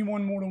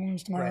 21 mortal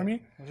wounds to my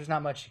army. There's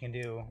not much you can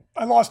do.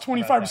 I lost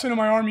 25% of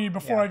my army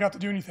before Yeah. I got to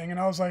do anything, and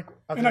I was like,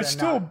 Other and I than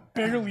still not-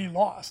 barely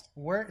lost.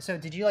 So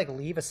did you like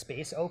leave a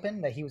space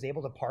open that he was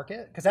able to park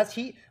it? Because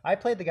I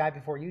played the guy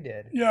before you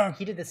did. Yeah.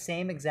 He did the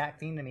same exact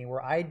thing to me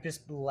where I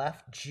just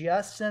left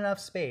just enough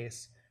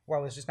space where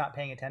I was just not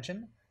paying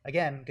attention.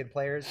 Again, good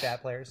players,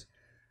 bad players.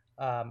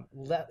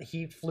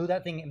 He flew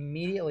that thing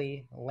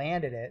immediately,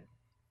 landed it,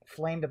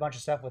 flamed a bunch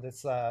of stuff with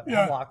its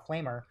hemlock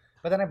flamer,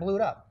 but then I blew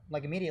it up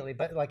like immediately.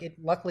 But like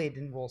luckily it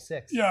didn't roll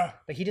 6. Yeah.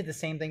 But he did the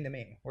same thing to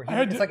me, where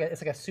had it's like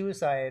a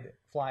suicide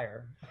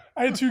flyer.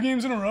 I had 2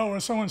 games in a row where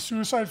someone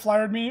suicide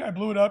flyered me. I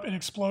blew it up, it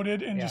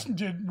exploded, and just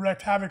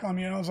wreaked havoc on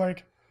me. And I was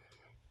like,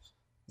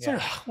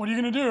 like, what are you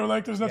gonna do?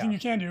 Like, there's nothing you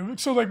can do.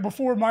 So like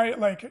before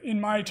in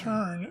my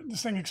turn,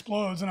 this thing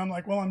explodes, and I'm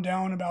like, well, I'm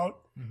down about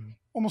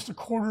almost a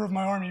quarter of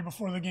my army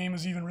before the game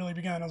has even really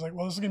begun. I was like,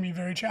 well, this is gonna be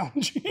very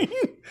challenging.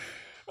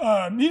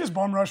 He just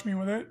bomb rushed me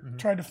with it,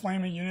 tried to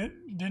flame a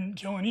unit, didn't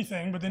kill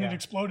anything, but then it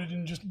exploded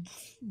and just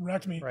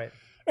wrecked me. Right.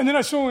 And then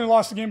I still only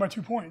lost the game by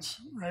 2 points,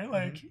 right?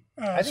 Like,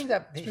 I think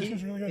that Space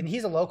was really good. and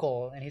he's a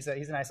local, and he's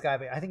a nice guy,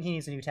 but I think he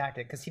needs a new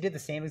tactic because he did the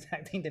same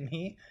exact thing to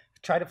me.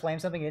 Tried to flame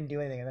something, didn't do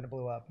anything, and then it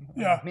blew up.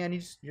 I'm like,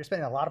 man, you're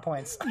spending a lot of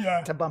points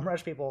to bum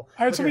rush people.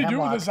 I had somebody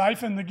do it with a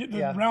Xiphon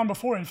the round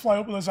before. He'd fly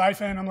up with a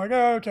Xiphon. I'm like,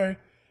 oh, okay.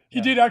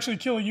 He did actually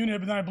kill a unit,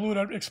 but then I blew it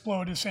up,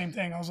 exploded, same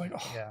thing. I was like,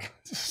 oh, God,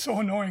 this is so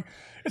annoying.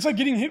 It's like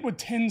getting hit with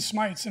 10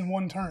 smites in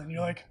one turn.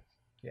 You're like,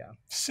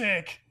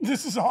 sick.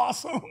 This is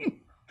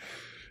awesome.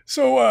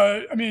 So,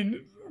 I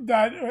mean,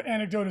 that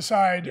anecdote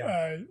aside,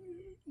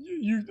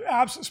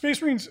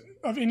 Space Marines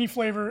of any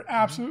flavor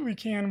absolutely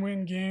can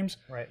win games.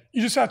 Right.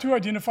 You just have to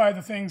identify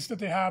the things that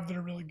they have that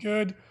are really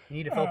good. You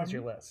need to focus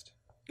your list.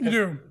 You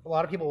do. A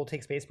lot of people will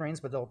take Space Marines,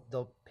 but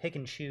they'll pick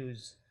and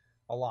choose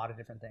a lot of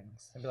different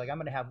things. They'll be like, I'm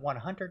going to have 1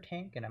 hunter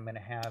tank, and I'm going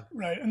to have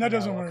and that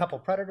doesn't work. A couple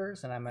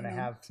predators, and I'm going to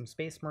have some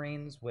Space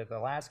Marines with a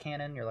las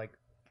cannon. You're like,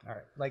 all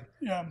right,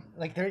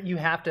 like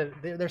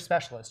they're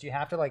specialists. You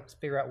have to like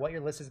figure out what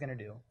your list is going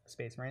to do,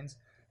 Space Marines,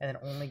 and then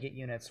only get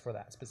units for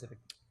that specific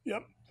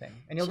thing,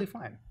 and you'll do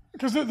fine.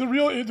 Because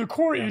the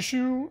core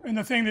issue and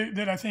the thing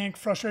that I think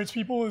frustrates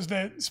people is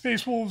that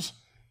Space Wolves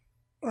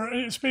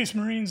or Space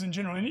Marines in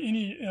general,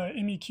 any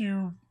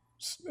MEQ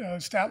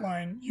stat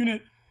line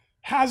unit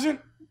hasn't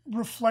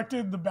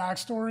reflected the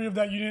backstory of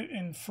that unit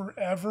in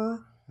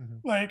forever.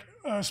 Like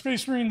a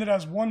Space Marine that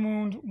has 1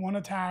 wound, 1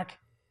 attack,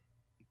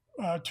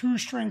 2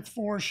 strength,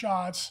 4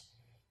 shots,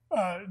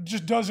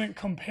 just doesn't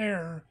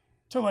compare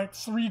to like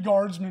 3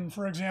 guardsmen,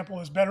 for example,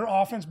 is better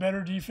offense,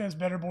 better defense,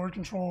 better board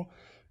control.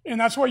 And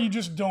that's why you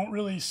just don't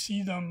really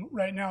see them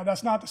right now.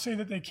 That's not to say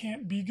that they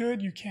can't be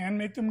good. You can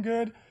make them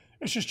good.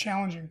 It's just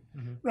challenging,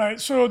 right?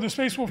 So the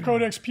Space Wolf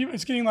Codex,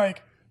 it's getting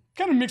like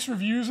kind of mixed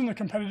reviews in the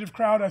competitive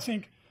crowd. I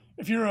think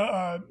if you're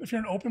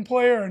an open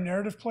play or a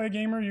narrative play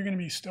gamer, you're going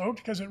to be stoked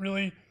because it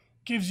really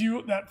gives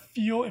you that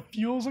feel. It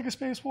feels like a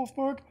Space Wolf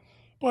book.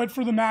 But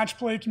for the match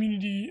play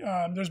community,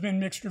 there's been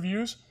mixed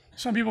reviews.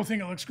 Some people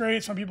think it looks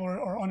great. Some people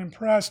are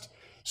unimpressed.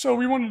 So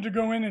we wanted to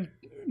go in and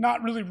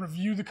not really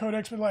review the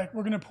codex, but like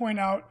we're going to point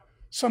out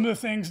some of the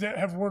things that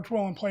have worked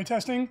well in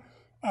playtesting,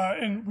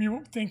 and we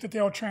think that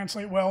they'll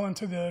translate well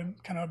into the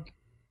kind of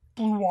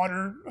blue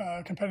water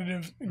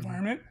competitive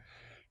environment.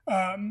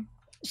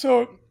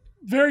 So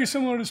very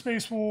similar to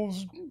Space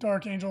Wolves,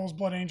 Dark Angels,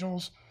 Blood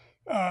Angels.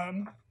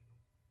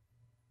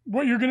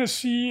 What you're going to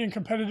see in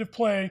competitive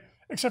play,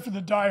 except for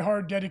the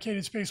die-hard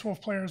dedicated Space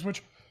Wolf players,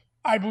 which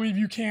I believe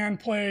you can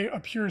play a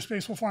pure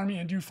Space Wolf army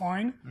and do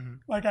fine.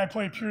 Like I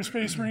play pure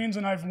Space Marines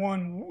and I've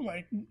won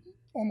like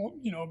almost,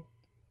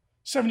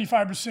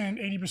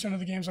 75%, 80% of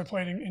the games I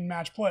played in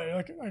match play.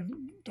 Like I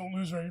don't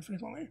lose very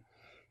frequently.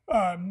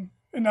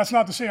 And that's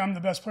not to say I'm the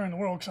best player in the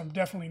world, because I'm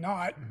definitely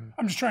not.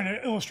 I'm just trying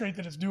to illustrate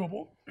that it's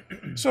doable.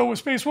 So with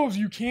Space Wolves,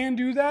 you can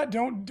do that.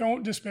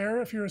 Don't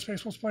despair if you're a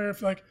Space Wolves player.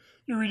 If like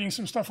you're reading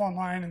some stuff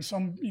online and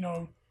some,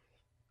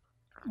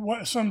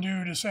 what some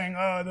dude is saying,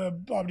 the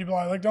blah blah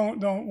blah. Like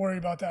don't worry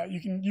about that.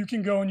 You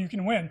can go and you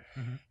can win.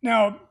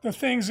 Now the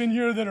things in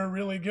here that are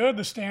really good,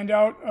 the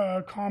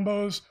standout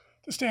combos,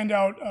 the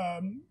standout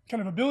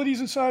kind of abilities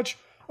and such,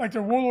 like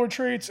their warlord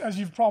traits, as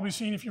you've probably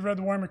seen if you've read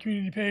the Warhammer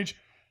community page.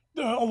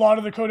 A lot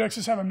of the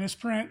codexes have a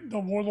misprint. The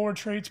warlord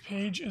traits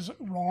page is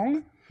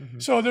wrong.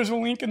 So there's a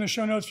link in the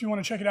show notes if you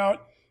want to check it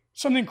out.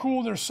 Something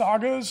cool, their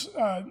sagas.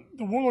 The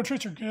warlord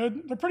traits are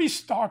good. They're pretty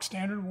stock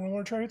standard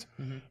warlord traits.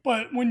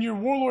 But when your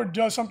warlord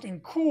does something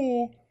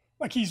cool,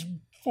 like he's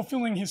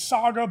fulfilling his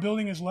saga,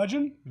 building his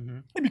legend,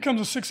 it becomes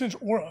a 6-inch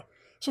aura.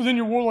 So then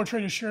your warlord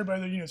trait is shared by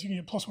other units. You can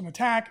get +1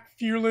 attack,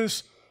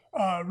 fearless,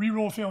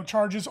 reroll failed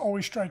charges,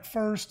 always strike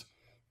first.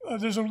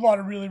 There's a lot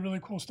of really, really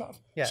cool stuff.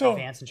 Yeah, so,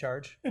 advance and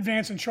charge.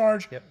 Advance and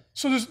charge. Yep.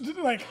 So there's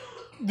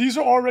these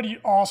are already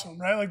awesome,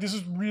 right? Like this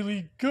is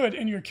really good.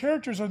 And your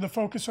characters are the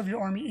focus of your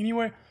army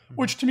anyway,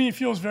 which to me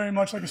feels very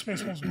much like a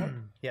Space Wolves book.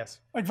 Yes.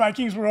 Like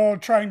Vikings were all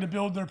trying to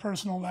build their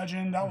personal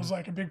legend. That was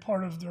like a big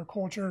part of their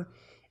culture.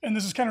 And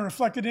this is kind of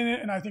reflected in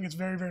it. And I think it's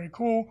very, very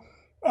cool.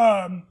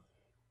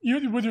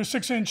 you with your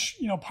 6-inch,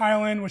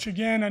 pile-in, which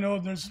again I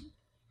know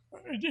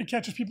it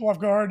catches people off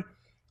guard.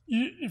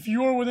 If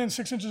you're within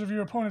 6 inches of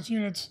your opponent's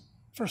units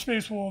for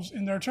Space Wolves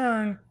in their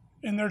turn,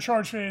 in their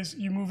charge phase,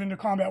 you move into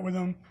combat with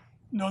them.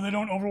 No, they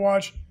don't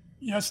Overwatch.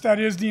 Yes, that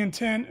is the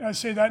intent. I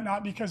say that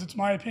not because it's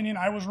my opinion.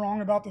 I was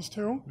wrong about this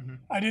too. Mm-hmm.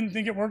 I didn't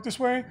think it worked this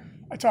way.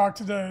 I talked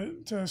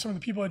to some of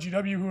the people at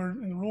GW who are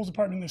in the rules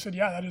department. They said,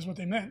 yeah, that is what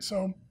they meant.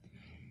 So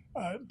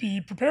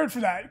be prepared for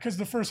that, because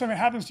the first time it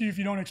happens to you, if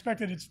you don't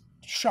expect it, it's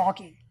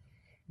shocking.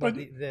 But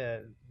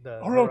the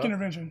heroic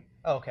intervention.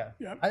 Oh, okay.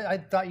 Yeah. I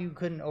thought you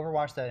couldn't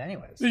Overwatch that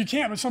anyways. You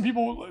can't, but some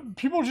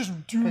people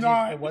just do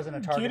not. It wasn't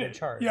a targeted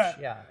charge.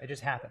 Yeah, it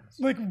just happens.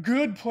 Like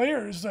good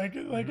players,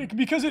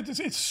 because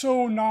it's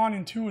so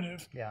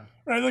non-intuitive. Yeah.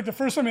 Right. Like the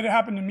first time it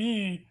happened to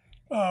me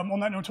on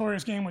that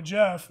Notorious game with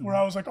Jeff, where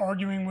I was like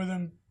arguing with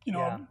him,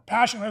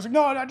 passionately. I was like,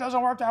 no, that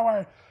doesn't work that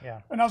way. Yeah.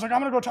 And I was like, I'm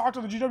gonna go talk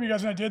to the GW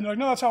guys, and I did. And they're like,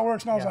 no, that's how it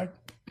works. And I was like,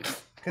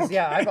 because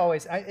I've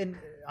always I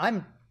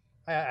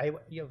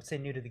say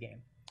new to the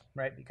game.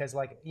 Right, because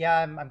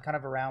I'm kind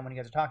of around when you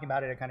guys are talking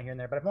about it. I kind of here and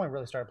there, but I've only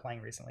really started playing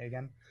recently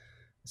again.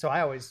 So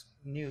I always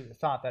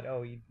thought that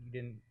you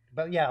didn't.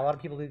 But a lot of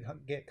people do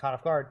get caught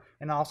off guard,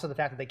 and also the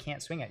fact that they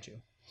can't swing at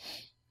you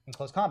in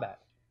close combat.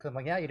 Because I'm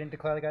like, you didn't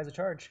declare the guys a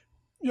charge.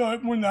 Yeah,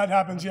 when that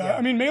happens, yeah.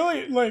 I mean,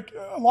 Melee,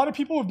 a lot of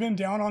people have been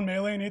down on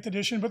Melee in 8th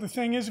edition, but the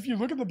thing is, if you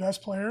look at the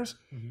best players,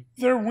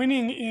 they're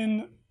winning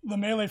in the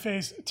Melee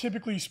phase,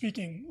 typically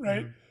speaking,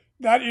 right? Mm-hmm.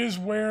 That is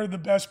where the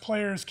best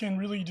players can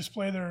really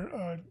display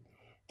their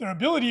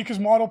ability, because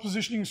model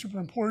positioning is super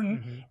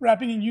important,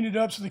 wrapping a unit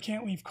up so they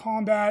can't leave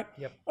combat,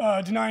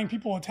 denying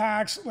people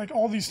attacks,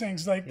 all these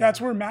things. That's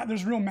where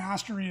there's real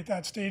mastery at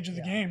that stage of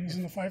the game, is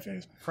in the fight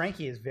phase.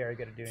 Frankie is very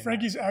good at doing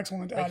Frankie's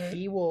excellent at it.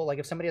 He will,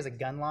 if somebody has a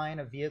gun line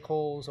of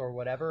vehicles or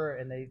whatever,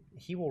 and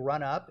he will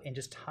run up and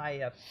just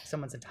tie up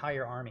someone's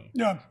entire army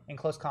in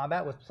close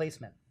combat with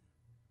placement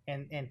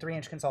and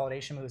 3-inch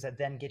consolidation moves that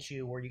then get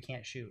you where you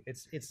can't shoot.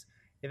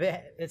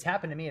 It's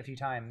happened to me a few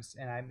times,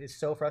 and it's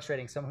so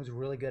frustrating. Someone who's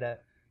really good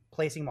at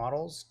placing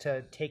models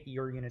to take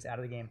your units out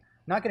of the game.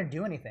 Not going to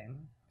do anything.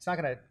 It's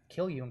not going to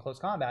kill you in close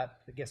combat,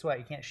 but guess what?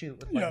 You can't shoot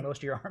with most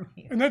of your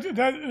army. And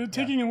that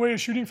taking away a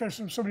shooting phase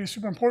from somebody is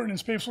super important, and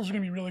Space Wolves are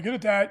going to be really good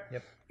at that.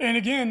 Yep. And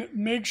again,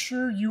 make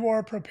sure you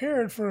are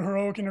prepared for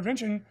heroic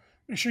intervention.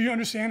 Make sure you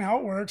understand how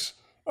it works.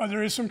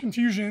 There is some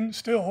confusion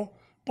still,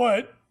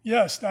 but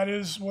yes, that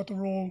is what the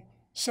rule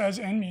says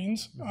and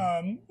means.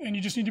 And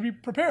you just need to be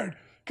prepared.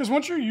 Because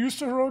once you're used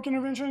to heroic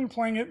intervention,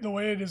 playing it the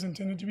way it is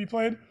intended to be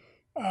played,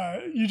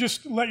 you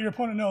just let your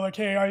opponent know,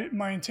 hey,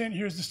 my intent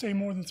here is to stay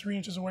more than 3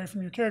 inches away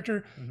from your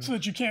character, so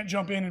that you can't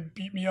jump in and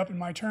beat me up in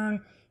my turn.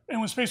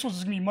 And with Space Wolves,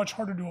 it's going to be much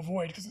harder to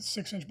avoid because it's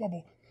a 6-inch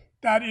bubble.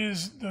 That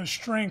is the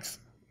strength.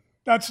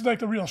 That's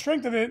the real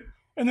strength of it.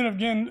 And then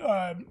again,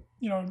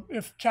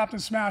 if Captain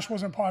Smash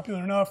wasn't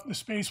popular enough, the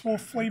Space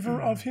Wolf flavor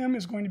of him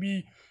is going to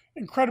be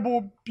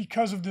incredible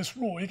because of this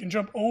rule. He can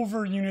jump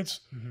over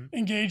units,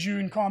 engage you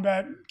in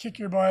combat, kick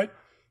your butt.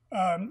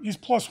 He's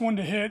 +1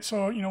 to hit,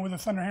 so with the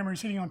Thunderhammer,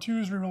 he's hitting on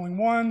 2s, rerolling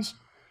 1s,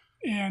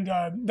 and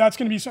that's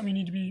going to be something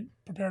you need to be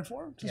prepared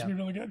for. It's going to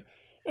be really good.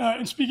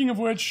 And speaking of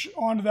which,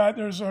 onto that,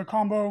 there's a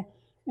combo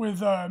with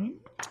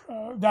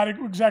that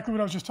exactly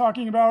what I was just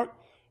talking about,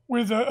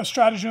 with a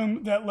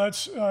stratagem that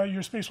lets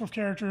your Space Wolf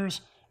characters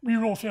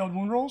reroll failed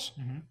wound rolls,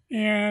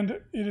 and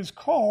it is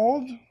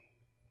called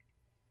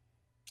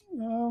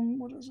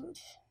what is it?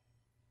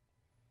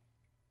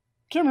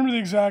 Can't remember the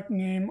exact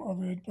name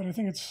of it, but I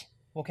think it's.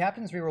 Well,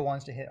 captains reroll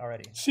 1s to hit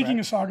already. Seeking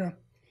a Saga.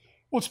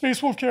 Well, it's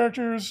Space Wolf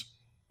characters,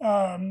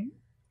 and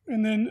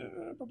then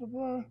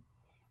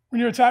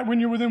when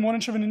you're within 1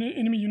 inch of an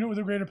enemy unit with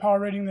a greater power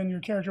rating than your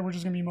character, which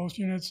is going to be most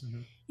units,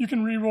 you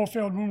can reroll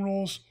failed wound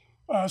rolls.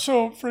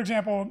 So, for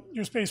example,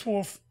 your Space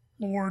Wolf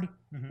Lord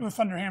with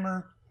a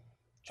Thunderhammer,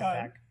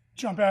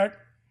 jump back,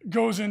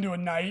 goes into a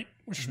Knight,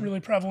 which is really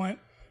prevalent.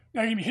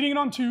 Now you're going to be hitting it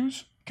on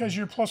 2s because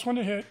you're +1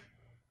 to hit,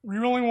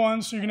 rerolling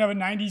 1s, so you're going to have a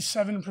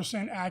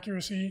 97%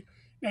 accuracy.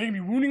 Now you're going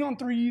to be wounding on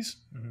 3s.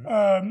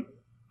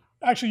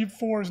 Actually,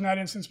 4s in that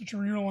instance, but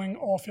you're rerolling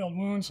all failed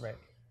wounds. Right.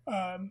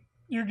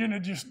 You're going to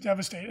just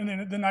devastate. And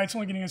then the Knight's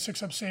only getting a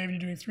 6-up save, and you're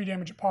doing 3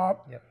 damage a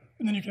pop. Yep.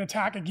 And then you can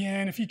attack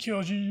again. If he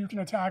kills you, you can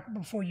attack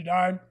before you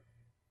die.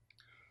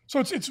 So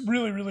it's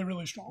really, really,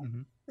 really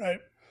strong, right?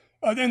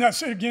 And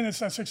that's, again, it's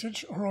that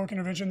 6-inch heroic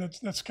intervention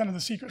that's kind of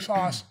the secret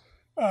sauce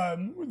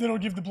that'll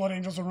give the Blood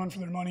Angels a run for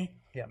their money.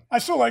 Yeah. I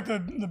still like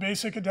the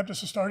basic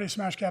Adeptus Astartes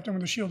Smash Captain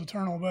with the Shield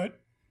Eternal,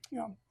 but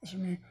that's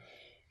me.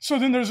 So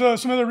then there's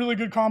some other really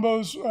good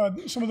combos.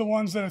 Some of the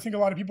ones that I think a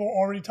lot of people are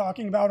already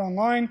talking about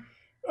online.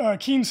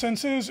 Keen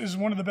Senses is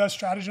one of the best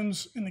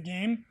stratagems in the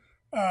game.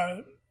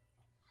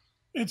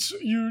 It's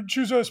you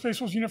choose a Space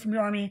Wolves unit from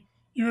your army,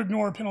 you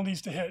ignore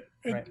penalties to hit.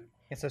 Right.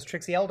 It's those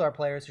tricksy Eldar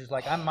players who's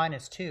like, I'm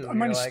 -2. I'm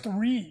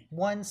 -3.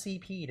 1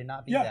 CP to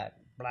not be that.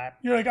 Blah.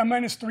 You're like, I'm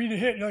 -3 to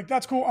hit. You're like,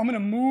 that's cool. I'm going to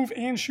move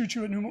and shoot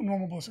you at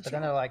normal ballistic. But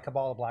then they're like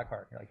Cabal of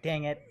Blackheart. You're like,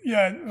 dang it.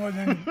 Yeah. Well,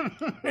 then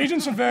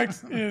Agents of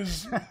Vex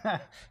is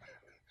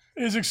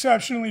is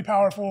exceptionally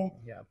powerful.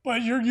 Yeah.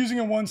 But you're using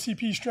a 1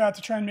 CP strat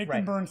to try and make them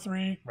Right. burn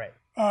 3. Right.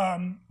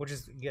 Which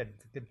is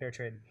good fair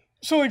trade.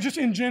 So like just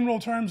in general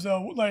terms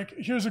though, like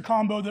here's a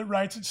combo that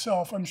writes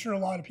itself. I'm sure a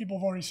lot of people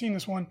have already seen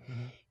this one.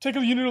 Take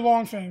a unit of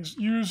long things.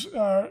 Use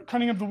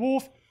Cunning of the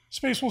Wolf.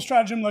 Space Wolf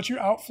stratagem lets you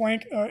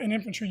outflank an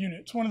infantry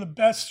unit. It's one of the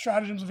best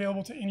stratagems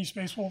available to any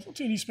Space Wolf,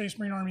 to any Space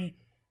Marine army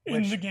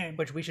in the game.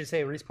 Which we should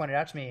say, Reese pointed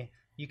out to me,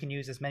 you can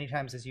use as many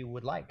times as you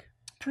would like.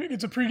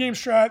 It's a pre-game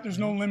strat. There's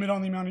no limit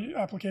on the amount of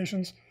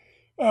applications.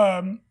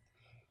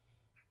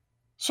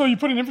 So you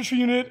put an infantry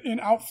unit in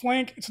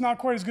outflank. It's not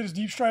quite as good as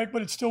Deep Strike,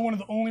 but it's still one of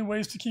the only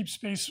ways to keep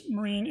Space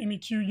Marine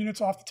MEQ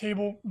units off the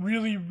table.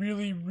 Really,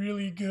 really,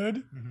 really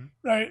good,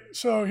 right?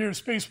 So here's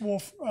Space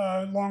Wolf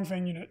Long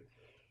Fang unit.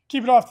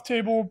 Keep it off the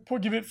table.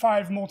 Give it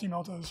 5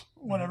 multi-meltas,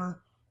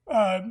 whatever.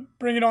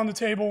 Bring it on the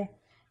table.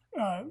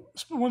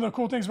 One of the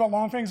cool things about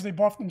Long Fangs is they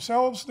buff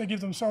themselves. They give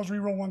themselves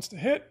reroll once to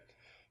hit.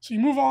 So you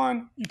move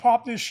on. You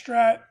pop this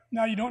strat.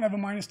 Now you don't have a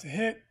minus to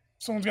hit.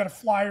 Someone's got a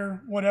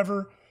flyer,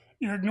 whatever.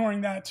 You're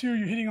ignoring that too.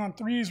 You're hitting on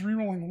 3s,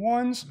 rerolling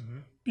 1s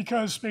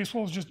because Space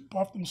Wolves just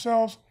buff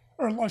themselves,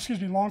 or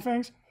excuse me, Long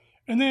Fangs.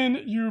 And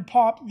then you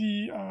pop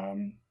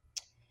the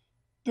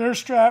their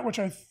strat, which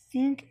I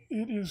think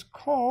it is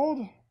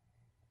called.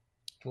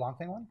 The Long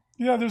Fang one?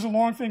 Yeah, there's a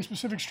Long Fang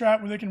specific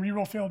strat where they can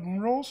reroll failed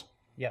wound rolls.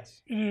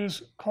 Yes. It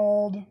is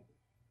called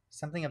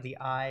something of the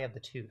eye of the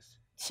tooth.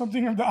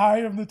 Something of the eye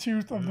of the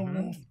tooth of the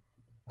wolf.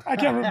 I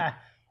can't remember.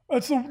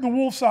 It's the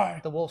wolf's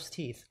eye. The wolf's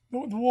teeth.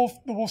 The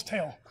wolf's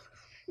tail.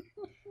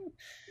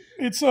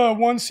 It's a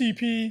 1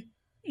 CP.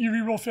 You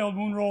reroll failed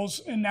wound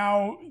rolls, and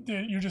now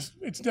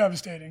it's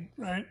devastating,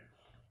 right?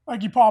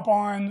 Like you pop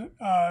on,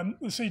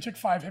 let's say you took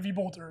 5 heavy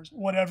bolters,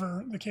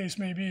 whatever the case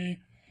may be.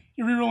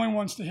 You're rerolling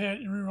once to hit.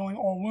 You're rerolling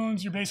all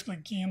wounds. You're basically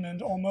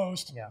Guillimaned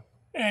almost. Yeah.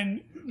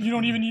 And you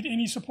don't even need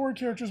any support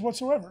characters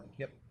whatsoever.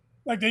 Yep.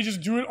 Like they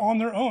just do it on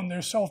their own.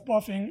 They're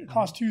self-buffing. It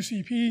costs 2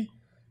 CP.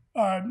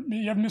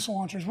 You have missile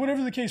launchers,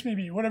 whatever the case may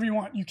be, whatever you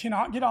want. You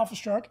cannot get alpha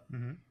struck,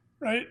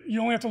 right?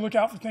 You only have to look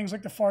out for things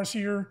like the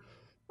Farseer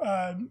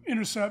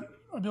intercept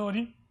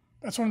ability.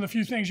 That's one of the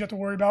few things you have to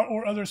worry about,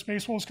 or other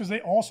Space Wolves, because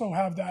they also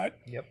have that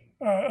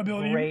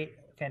ability. Great,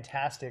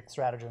 fantastic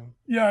stratagem.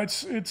 Yeah,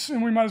 it's,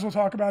 and we might as well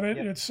talk about it.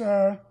 Yep. It's you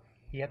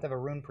have to have a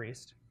Rune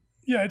Priest.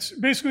 Yeah, it's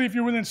basically if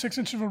you're within 6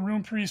 inches of a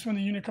Rune Priest when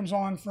the unit comes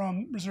on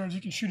from reserves,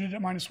 you can shoot it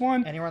at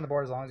 -1. Anywhere on the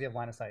board as long as you have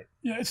line of sight.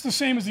 Yeah, it's the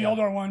same as the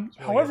Eldar one.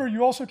 Really However,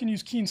 you also can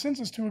use Keen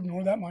Senses to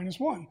ignore that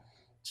 -1.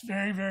 It's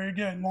very, very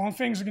good. Long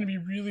Fangs are going to be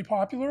really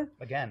popular.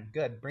 Again,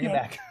 good. Bring it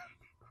back.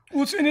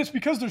 Well, it's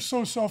because they're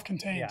so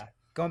self-contained. Yeah,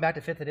 going back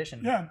to 5th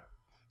edition. Yeah.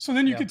 So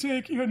then you could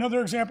take,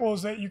 another example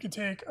is that you could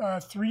take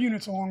 3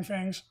 units of Long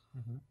Fangs.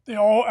 They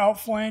all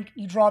outflank.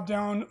 You drop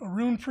down a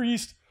Rune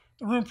Priest.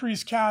 The Rune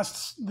Priest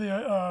casts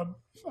the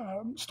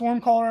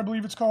Stormcaller, I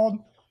believe it's called.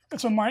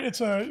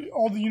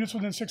 All the units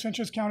within 6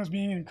 inches count as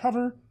being in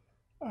cover.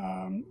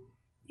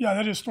 Yeah,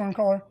 that is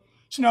Stormcaller.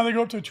 So now they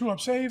go up to a 2-up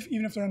save,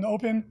 even if they're in the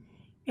open.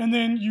 And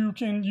then you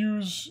can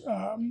use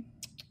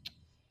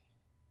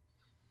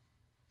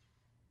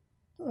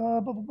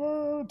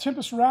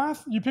Tempest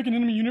Wrath. You pick an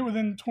enemy unit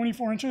within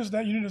 24 inches.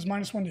 That unit is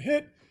 -1 to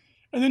hit.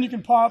 And then you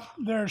can pop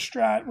their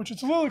strat, which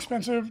it's a little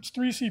expensive. It's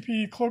 3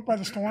 CP, Cloaked by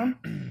the Storm.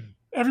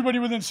 Everybody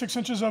within 6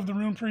 inches of the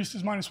Rune Priest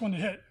is -1 to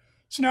hit.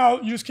 So now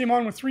you just came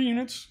on with 3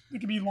 units. It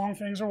could be Long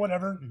Fangs or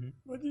whatever.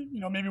 But,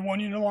 maybe 1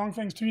 unit of Long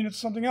Fangs, 2 units,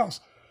 something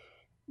else.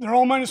 They're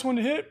all -1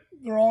 to hit.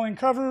 They're all in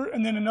cover.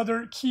 And then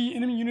another key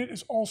enemy unit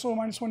is also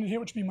 -1 to hit,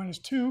 which would be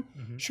 -2,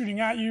 shooting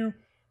at you.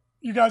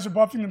 You guys are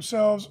buffing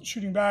themselves,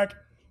 shooting back.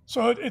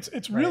 So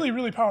it's really,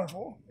 really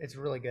powerful. It's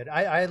really good.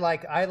 I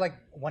like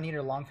 1 unit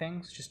of Long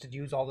Fangs just to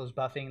use all those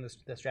buffing,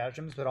 the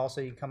stratagems, but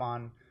also you come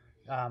on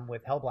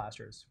with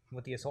Hellblasters,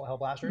 with the Assault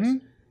Hellblasters.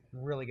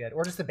 Really good.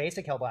 Or just the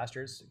basic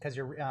Hellblasters, because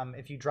you're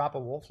if you drop a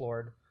Wolf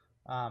Lord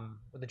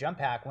with the jump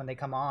pack, when they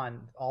come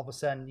on, all of a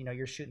sudden,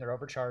 you're shooting their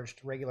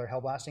overcharged regular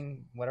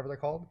Hellblasting, whatever they're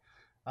called,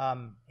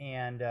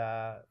 and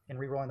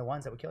re-rolling the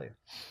ones that would kill you.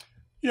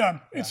 Yeah,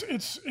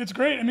 it's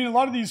great. I mean, a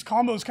lot of these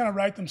combos kind of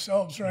write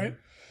themselves, right?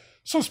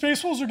 So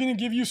Space Wolves are going to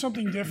give you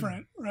something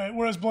different, right?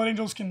 Whereas Blood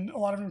Angels a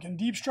lot of them can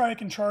deep strike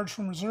and charge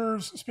from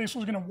reserves. Space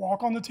Wolves are going to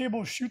walk on the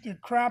table, shoot the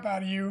crap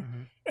out of you,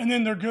 and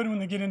then they're good when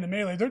they get into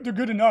melee. They're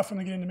good enough when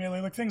they get into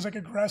melee. Like things like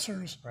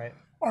Aggressors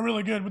are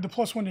really good with the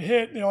 +1 to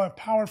hit. They all have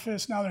Power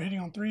Fist. Now they're hitting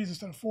on 3s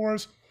instead of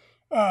 4s.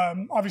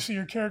 Obviously,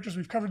 your characters,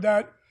 we've covered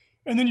that.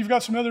 And then you've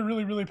got some other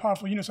really, really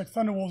powerful units like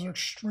Thunderwolves are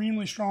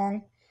extremely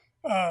strong.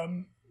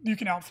 You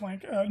can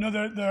outflank. No,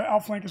 the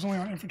outflank is only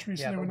on infantry,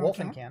 so they would not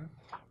count. Can.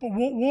 But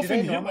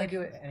Wolfen hit like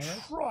do it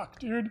anyways? truck,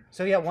 dude.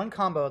 So yeah, one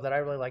combo that I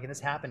really like, and this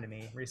happened to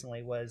me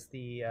recently, was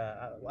the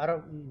I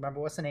don't remember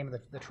what's the name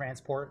of the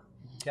transport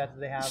that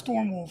they have.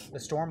 Stormwolf. The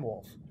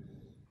Stormwolf.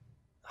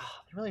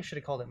 They really should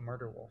have called it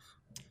Murder Wolf.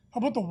 How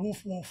about the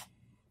Wolf?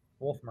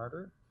 Wolf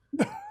Murder.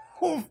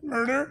 Wolf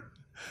Murder.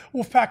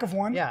 Wolf Pack of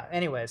 1. Yeah.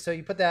 Anyway, so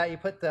you put the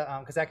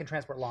because that can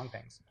transport Long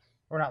Fangs,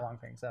 or not Long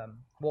Fangs,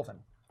 Wolfen.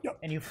 Yep.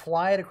 and you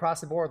fly it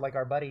across the board like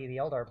our buddy, the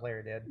Eldar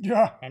player, did.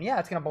 Yeah. And yeah,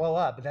 it's going to blow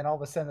up. But then all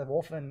of a sudden, the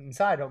wolf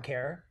inside don't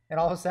care. And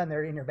all of a sudden,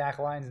 they're in your back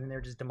lines and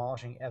they're just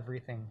demolishing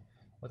everything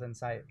within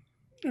sight.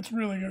 It's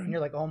really good. And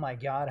you're like, oh my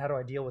God, how do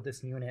I deal with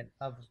this unit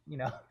of,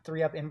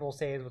 3-up invul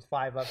saves with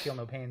 5-up feel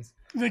no pains?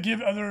 They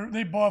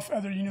buff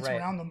other units Right.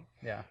 around them.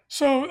 Yeah.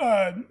 So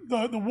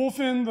the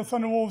Wolfen, the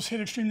Thunder Wolves hit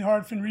extremely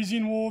hard.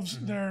 Fenrisian Wolves,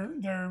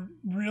 they're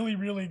really,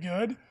 really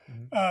good.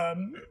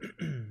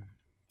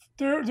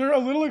 They're a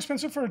little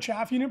expensive for a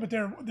chaff unit, but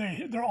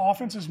their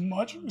offense is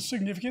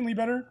significantly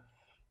better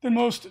than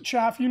most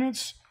chaff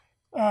units.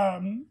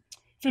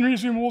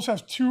 Fenrisian Wolves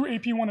has 2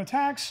 AP1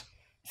 attacks.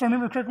 If I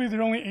remember correctly,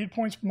 they're only 8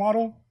 points per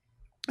model.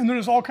 And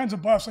there's all kinds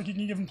of buffs, like you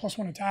can give them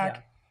 +1 attack.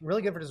 Yeah.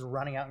 Really good for just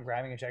running out and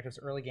grabbing objectives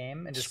early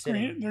game and just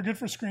sitting. They're good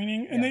for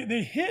screening, and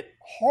they hit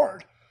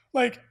hard.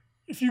 Like,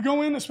 if you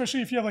go in,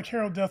 especially if you have like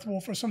Herald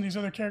Deathwolf or some of these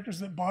other characters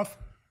that buff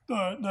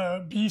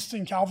the beasts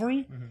and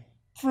cavalry,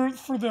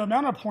 for the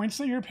amount of points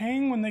that you're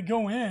paying when they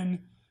go in,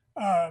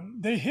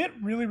 they hit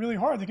really, really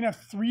hard. They can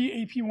have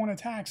 3 AP1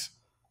 attacks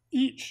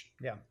each.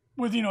 Yeah.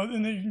 With,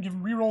 and then you can give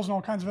rerolls and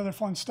all kinds of other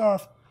fun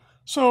stuff.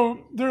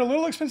 So they're a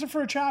little expensive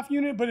for a chaff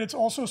unit, but it's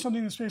also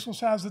something that Space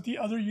Wolves has that the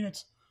other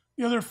units,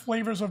 the other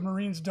flavors of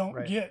Marines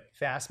don't get.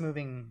 Fast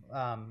moving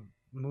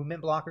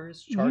movement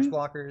blockers, charge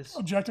blockers,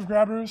 objective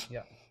grabbers.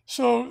 Yeah.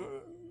 So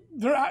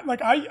they're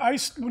like I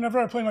whenever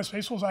I play my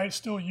Space Wolves, I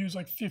still use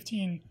like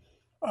 15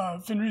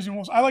 Fenrisian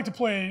Wolves. I like to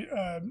play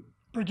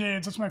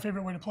brigades. That's my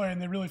favorite way to play, and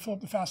they really fill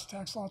up the fast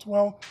attack slots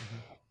well.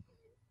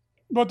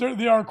 But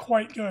they are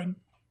quite good.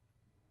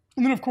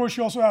 And then, of course,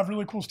 you also have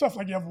really cool stuff.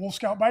 Like you have Wolf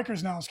Scout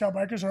Bikers now. Scout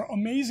Bikers are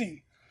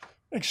amazing.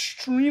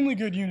 Extremely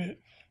good unit.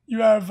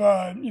 You have,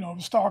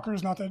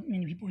 Stalkers. Not that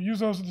many people use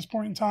those at this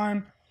point in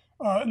time.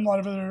 And a lot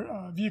of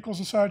other vehicles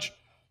and such.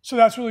 So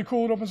that's really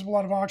cool. It opens up a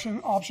lot of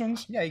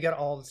options. Yeah, you got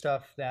all the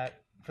stuff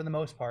that, for the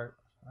most part,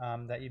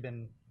 that you've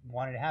been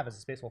wanting to have as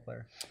a Space Wolf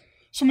player.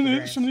 Some of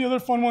the other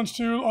fun ones,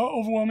 too.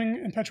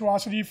 Overwhelming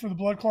Impetuosity for the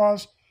Blood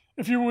Claws.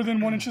 If you're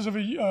within 1 inches of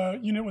a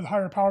unit with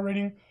higher power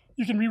rating,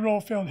 you can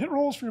reroll failed hit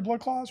rolls for your Blood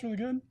Claws, really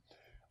good.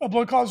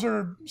 Blood Claws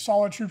are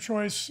solid troop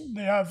choice.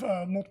 They have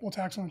multiple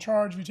attacks on the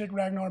charge. If you take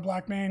Ragnar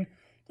Blackmane,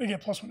 they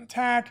get +1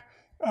 attack.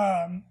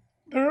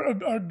 They're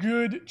a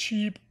good,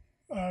 cheap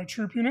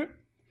troop unit.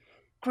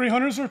 Grey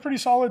Hunters are pretty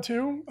solid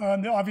too.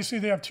 Obviously,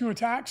 they have 2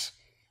 attacks.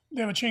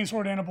 They have a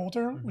Chainsword and a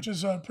Bolter, which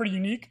is pretty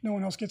unique. No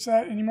one else gets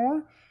that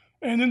anymore.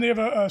 And then they have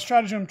a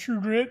Stratagem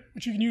True Grit,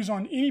 which you can use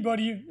on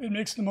anybody. It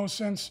makes the most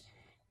sense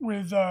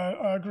with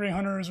Grey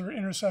Hunters or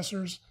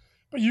Intercessors.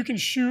 But you can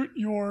shoot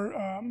your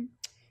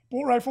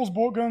bolt rifles,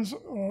 bolt guns,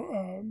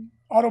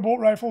 auto bolt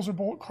rifles, or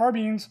bolt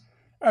carbines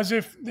as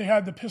if they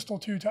had the pistol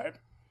 2 type.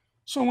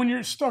 So when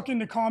you're stuck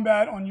into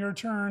combat on your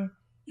turn,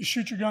 you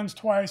shoot your guns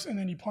twice and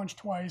then you punch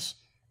twice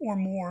or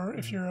more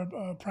if you're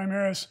a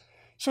Primaris.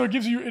 So it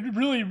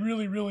really,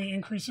 really, really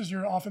increases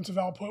your offensive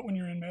output when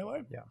you're in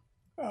melee.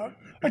 Yeah.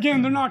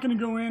 Again, they're not going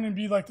to go in and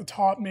be like the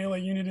top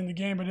melee unit in the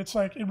game, but it's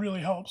like it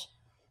really helps.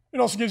 It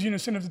also gives you an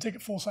incentive to take a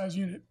full-size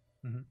unit,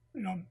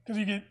 because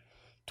you get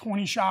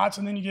 20 shots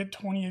and then you get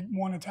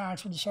 21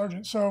 attacks with the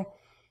Sergeant. So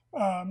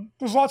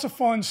there's lots of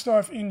fun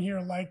stuff in here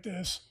like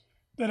this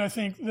that I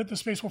think that the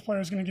Space Wolf player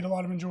is going to get a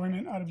lot of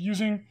enjoyment out of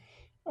using.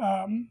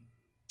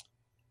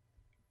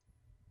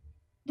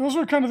 Those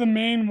are kind of the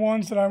main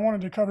ones that I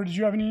wanted to cover. Did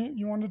you have any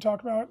you wanted to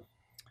talk about?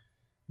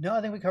 No,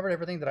 I think we covered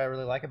everything that I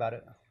really like about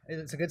it.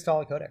 It's a good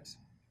solid codex.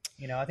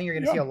 I think you're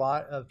going to see a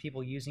lot of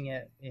people using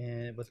it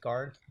with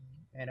Guard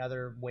and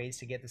other ways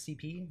to get the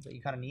CP that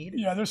you kind of need.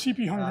 Yeah, they're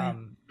CP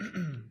hungry.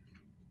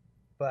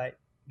 But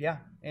yeah,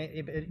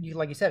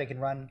 like you said, it can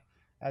run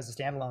as a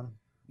standalone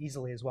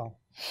easily as well.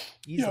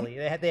 Easily,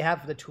 they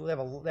have the tool.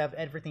 They have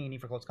everything you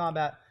need for close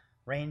combat,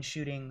 range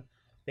shooting.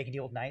 They can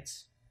deal with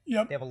knights.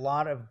 Yep. They have a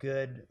lot of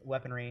good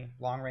weaponry,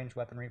 long range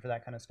weaponry for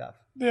that kind of stuff.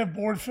 They have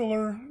board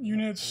filler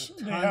units.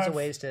 Tons of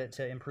ways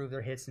to improve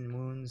their hits and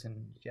wounds,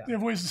 and they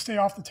have ways to stay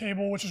off the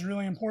table, which is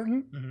really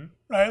important,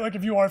 right? Like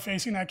if you are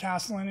facing that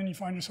Castellan and you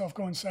find yourself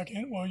going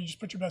second, well, you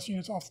just put your best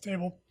units off the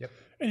table,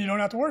 and you don't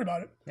have to worry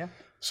about it. Yeah.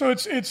 So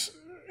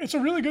it's a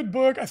really good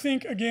book. I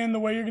think again the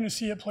way you're going to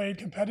see it played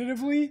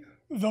competitively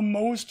the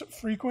most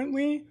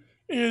frequently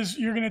is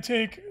you're going to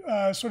take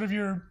sort of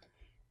your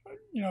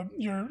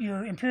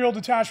Imperial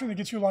detachment that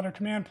gets you a lot of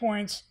command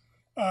points.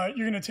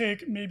 You're going to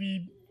take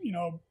maybe,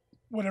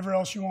 whatever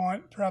else you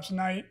want, perhaps a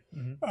knight.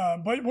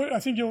 But what I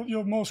think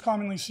you'll most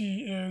commonly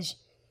see is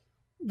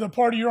the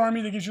part of your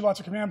army that gives you lots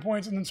of command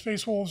points, and then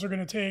Space Wolves are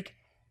going to take,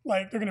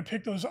 they're going to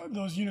pick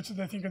those units that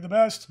they think are the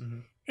best,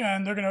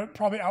 and they're going to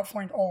probably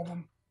outflank all of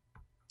them,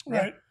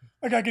 right? Yeah.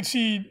 Like I could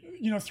see,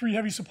 3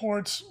 heavy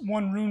supports,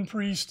 1 Rune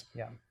Priest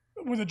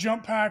with a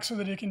jump pack so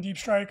that it can deep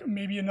strike,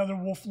 maybe another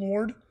Wolf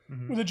Lord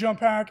with a jump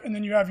pack, and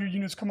then you have your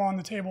units come on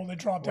the table. They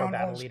drop down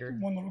battle leader.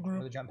 One little group.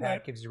 Or the jump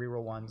pack gives you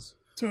reroll 1s.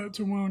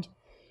 To wound.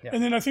 Yeah.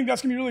 And then I think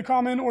that's going to be really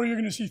common, or you're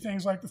going to see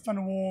things like the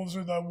Thunder Wolves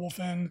or the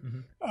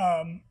Wolfen.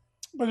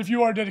 But if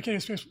you are a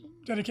dedicated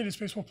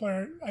Space Wolf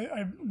player,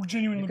 I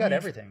genuinely You've got believe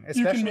everything, you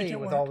can make especially it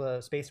with work. all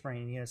the Space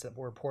Marine units that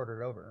were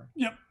ported over.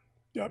 Yep.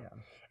 Yeah.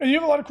 And you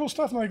have a lot of cool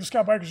stuff. Like the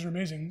Scout Bikers are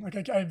amazing. Like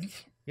You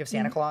have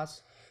Santa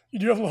Claus. you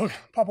do have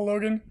Papa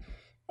Logan.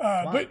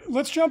 But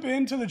let's jump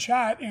into the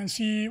chat and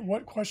see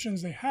what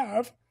questions they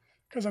have,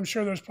 because I'm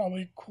sure there's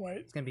probably quite.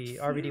 It's gonna be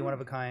RVD one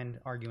of a kind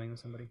arguing with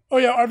somebody. Oh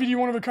yeah, RVD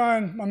one of a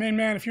kind, my main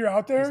man. If you're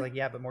out there, He's like,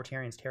 yeah, but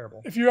Mortarian's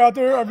terrible. if you're out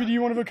there, RVD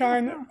one of a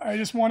kind, I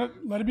just want to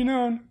let it be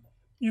known.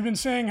 You've been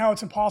saying how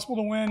it's impossible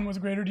to win with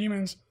Greater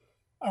Demons.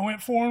 I went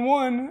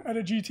 4-1 at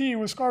a GT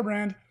with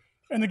Scarbrand,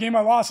 and the game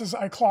I lost is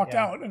I clocked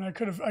out, and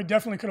I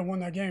definitely could have won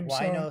that game. Well,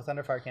 so. I know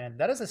Thunderfire Cannon.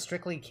 That is a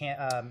strictly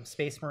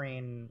Space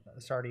Marine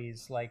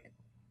Astartes like.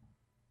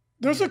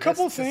 There's a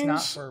couple That's things.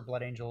 not for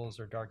Blood Angels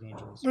or Dark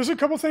Angels. There's a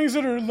couple things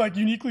that are like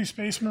uniquely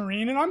Space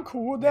Marine, and I'm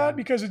cool with that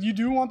because you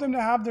do want them to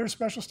have their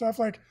special stuff,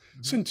 like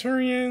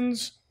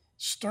Centurions,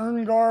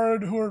 Stern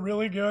Guard, who are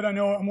really good. I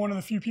know I'm one of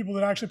the few people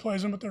that actually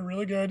plays them, but they're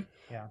really good.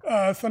 Yeah.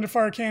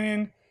 Thunderfire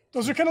Cannon.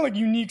 Those are kind of like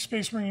unique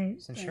Space Marine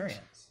Centurions.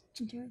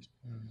 things.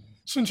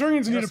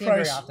 Centurions You need don't a see them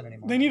very price. often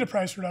anymore. They need a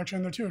price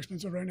reduction. They're too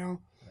expensive right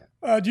now.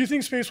 Do you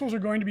think Space Wolves are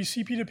going to be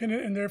CP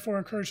dependent and therefore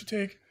encouraged to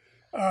take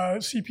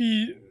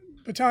CP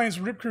battalions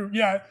rip crew?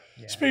 Yeah.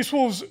 Space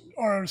Wolves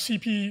are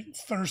CP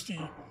thirsty,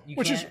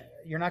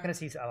 You're not going to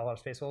see a lot of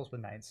Space Wolves with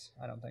Knights,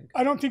 I don't think.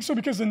 I don't think so,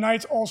 because the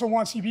Knights also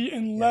want CP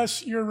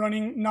unless you're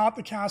running not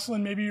the Castle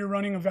and maybe you're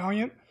running a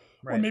Valiant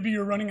or maybe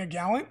you're running a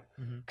Gallant,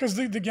 because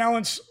the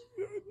Gallants,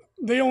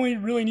 they only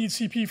really need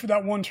CP for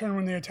that one turn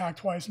when they attack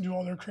twice and do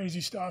all their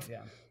crazy stuff.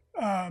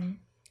 Yeah.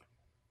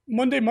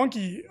 Monday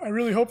Monkey, I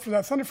really hope for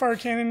that Thunderfire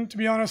Cannon. To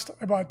be honest,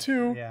 I bought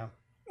 2. Yeah.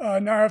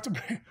 Now I have to.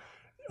 Maybe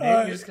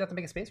you're just going to have to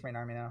make a Space Marine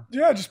army now.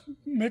 Yeah, just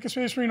make a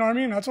Space Marine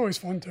army, and that's always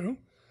fun too.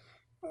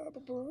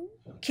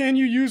 Can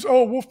you use?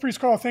 Oh, Wolf Priest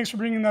Carl, thanks for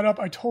bringing that up.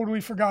 I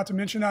totally forgot to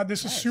mention that.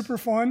 This is super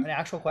fun. An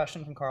actual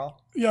question from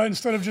Carl. Yeah,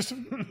 instead of just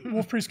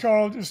Wolf Priest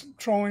Carl just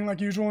trolling like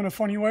usual in a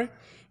funny way.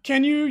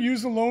 Can you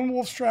use the Lone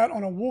Wolf strat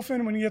on a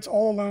Wolfen when he gets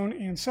all alone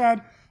and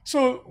sad?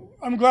 So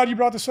I'm glad you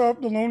brought this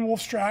up. The Lone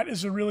Wolf strat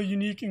is a really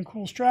unique and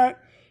cool strat.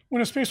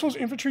 When a Space Wolves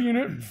infantry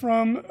unit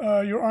from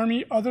your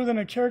army, other than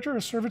a character,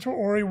 a servitor,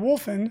 or a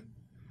Wolfen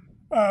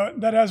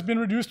that has been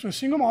reduced to a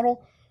single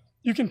model,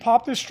 you can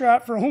pop this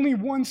strat for only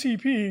 1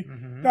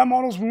 CP. That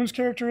model's wounds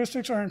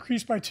characteristics are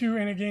increased by 2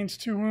 and it gains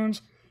 2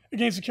 wounds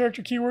against the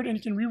character keyword, and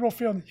you can reroll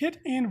failed hit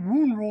and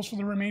wound rolls for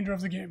the remainder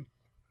of the game.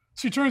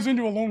 So he turns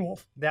into a lone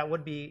wolf. That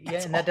would be,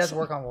 That's and that does awesome.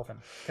 work on Wolfen,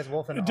 because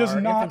Wolfen It does are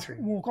not infantry.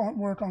 work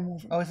on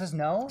Wolfen. Oh, it says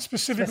no?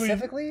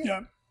 Specifically?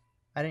 Yeah.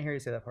 I didn't hear you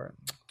say that part.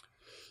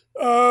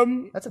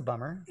 That's a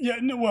bummer. Yeah,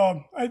 no,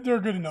 well, they're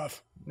good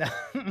enough.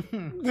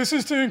 This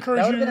is to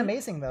encourage That you. would have been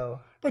amazing, though.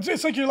 But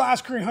it's like your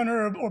last Kree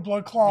Hunter or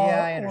Blood Claw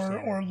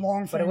or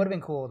Long But it would have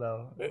been cool,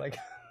 though. Like,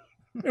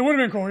 it would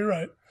have been cool, you're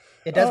right.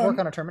 it does work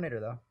on a Terminator,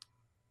 though.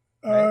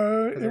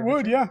 Right? It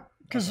would, yeah.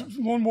 Because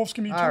lone wolves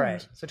can be All Terminators.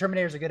 right. So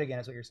Terminators are good again,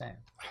 is what you're saying.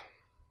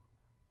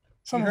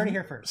 Some You of heard it them-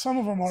 here first. Some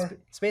of them are.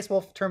 Space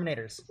Wolf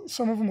Terminators.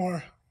 Some of them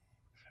are.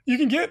 You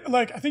can get,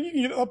 like, I think you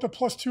can get up to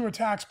 +2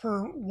 attacks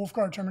per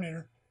Wolfguard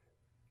Terminator.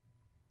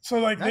 So,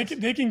 like, Nice.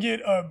 they can get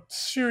a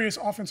serious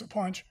offensive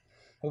punch.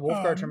 A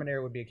Wolfguard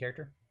Terminator would be a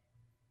character?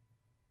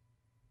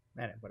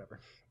 Whatever.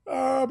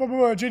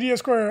 JDS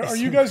Square, are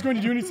you guys going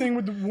to do anything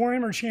with the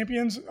Warhammer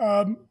Champions?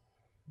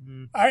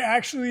 I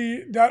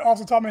actually, that off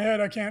the top of my head,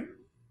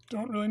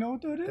 don't really know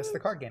what that is. That's the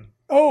card game.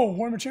 Oh,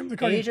 Warhammer Champions, the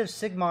card Age game. of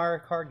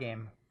Sigmar card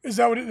game. Is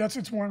that what it's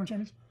Warhammer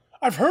Champions?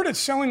 I've heard it's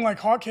selling like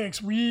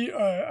hotcakes. We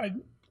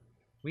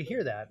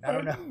hear that. I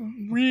don't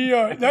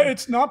know. that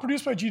it's not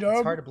produced by GW.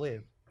 It's hard to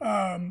believe.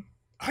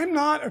 I'm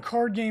not a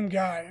card game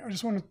guy.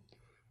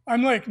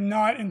 I'm like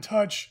not in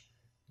touch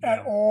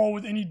at all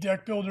with any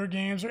deck builder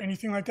games or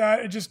anything like that.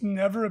 It just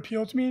never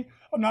appealed to me.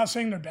 I'm not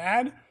saying they're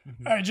bad.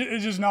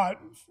 It's just not.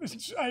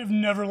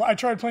 I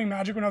tried playing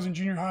Magic when I was in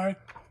junior high,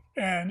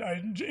 and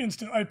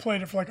I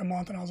played it for like a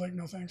month, and I was like,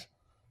 no thanks.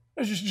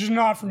 It's just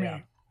not for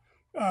me.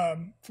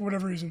 For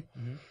whatever reason.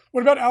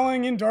 What about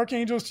allying in Dark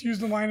Angels to use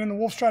the Lion and the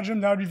Wolf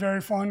stratagem? That would be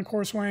very fun,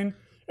 Corswain.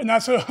 And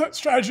that's a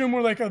stratagem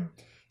where like a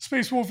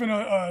Space Wolf and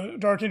a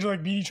Dark Angel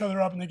like beat each other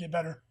up and they get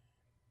better.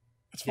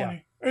 It's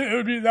funny.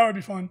 That would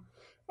be fun.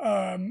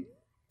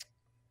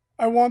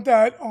 I want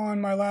that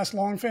on my last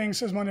Long Fang,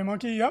 says Monday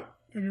Monkey. Yep,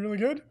 it'd be really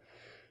good.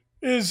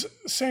 Is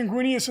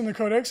Sanguinius in the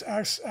Codex?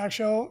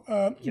 Axel.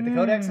 Get the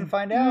Codex and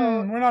find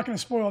out. We're not going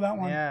to spoil that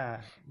one.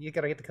 Yeah, you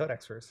got to get the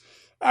Codex first.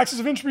 Axis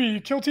of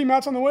Infantry, Kill Team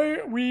mats on the way.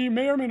 We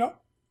may or may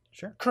not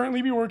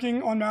currently be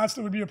working on mats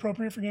that would be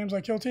appropriate for games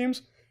like Kill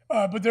Teams.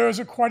 But there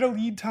is quite a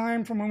lead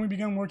time from when we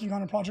begin working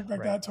on a project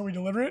like that till we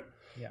deliver it.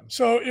 Yeah.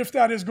 So if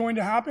that is going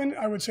to happen,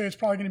 I would say it's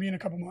probably going to be in a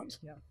couple months.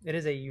 Yeah. It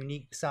is a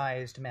unique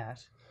sized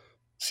mat.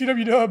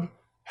 CW Dub,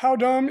 how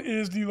dumb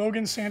is the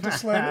Logan Santa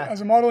sled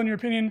as a model in your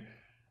opinion?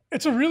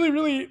 It's a really,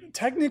 really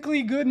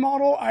technically good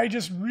model. I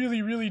just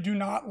really, really do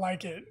not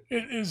like it.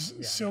 It is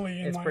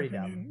silly in my opinion.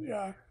 Dumb.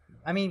 Yeah.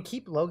 I mean,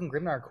 keep Logan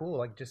Grimnar cool,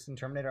 like just in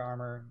Terminator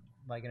armor,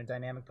 like in a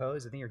dynamic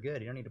pose. I think you're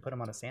good. You don't need to put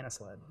him on a Santa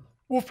sled.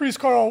 Wolf Priest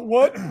Carl,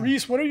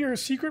 Reese, what are your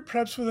secret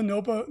preps for the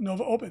Nova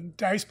Open?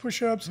 Dice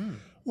push-ups,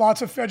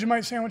 lots of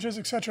Vegemite sandwiches,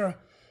 etc.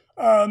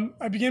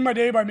 I begin my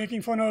day by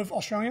making fun of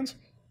Australians.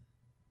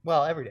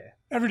 Well, every day.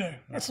 Every day.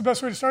 Yeah. That's the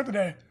best way to start the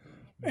day.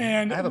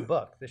 And I have a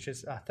book that's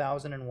just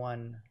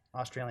 1,001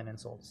 Australian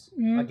insults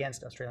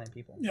against Australian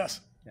people. Yes.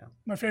 Yeah.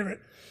 My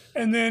favorite.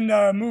 And then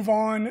move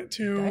on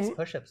to dice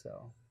push-ups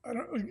though. I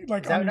don't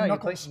like on your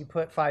knuckles. You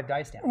put 5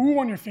 dice down. Ooh,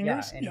 on your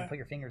fingers. Yeah, and you put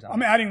your fingers on.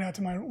 I'm adding that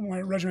to my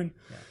regimen.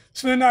 Yeah.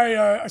 So then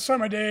I start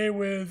my day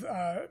with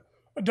a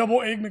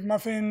double egg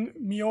McMuffin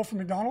meal from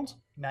McDonald's.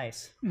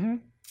 Nice. Mm-hmm.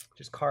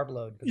 Just carb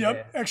load. For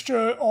yep. The day.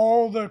 Extra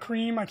all the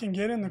cream I can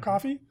get in the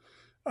coffee.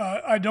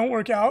 I don't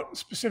work out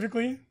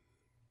specifically.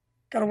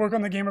 Got to work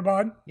on the gamer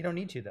bod. You don't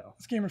need to though.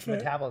 It's gamer fit.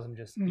 Metabolism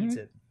just eats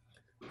it.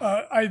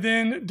 I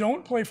then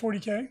don't play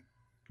 40K.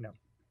 No.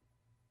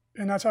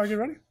 And that's how I get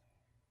ready.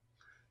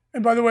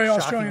 And by the way,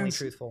 Shockingly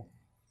truthful.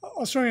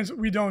 Australians,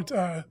 we don't.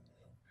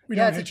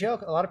 Yeah, it's a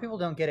joke. A lot of people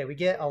don't get it. We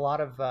get a lot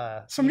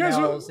of some guys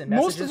and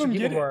messages from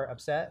people who are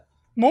upset.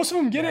 Most of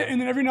them get it, and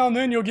then every now and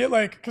then you'll get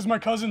like, because my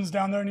cousin's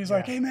down there, and he's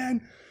like, "Hey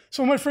man,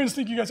 some of my friends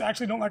think you guys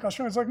actually don't like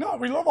Australians." Like, no,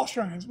 we love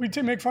Australians. We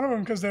make fun of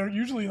them because they're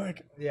usually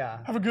like,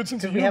 have a good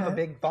sense of humor. We have a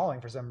big following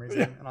for some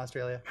reason in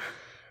Australia.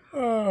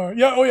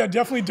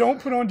 Definitely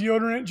don't put on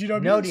deodorant.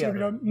 GW. No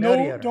deodorant. No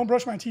deodorant. Don't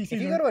brush my teeth either.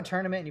 If you go to a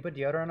tournament and you put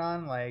deodorant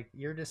on, like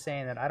you're just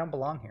saying that I don't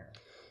belong here.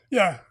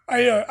 Yeah,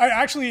 I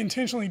actually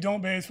intentionally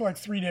don't bathe for like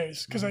 3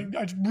 days because I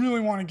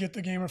really want to get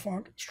the gamer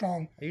funk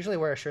strong. I usually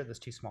wear a shirt that's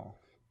too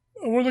small.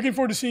 We're looking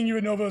forward to seeing you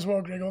at Nova as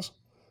well, Gregos.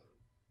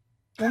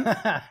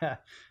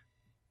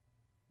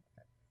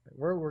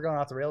 We're going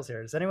off the rails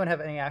here. Does anyone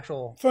have any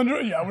actual Thunder?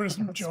 Yeah, we're just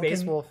joking.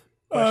 Space Wolf.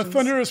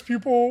 Thunderous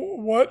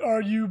Pupil, what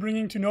are you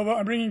bringing to Nova?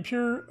 I'm bringing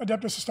pure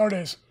Adeptus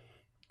Astartes.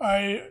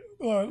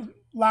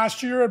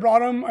 Last year I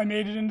brought him. I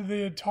made it into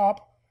the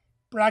top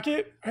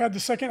bracket. I had the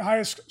second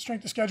highest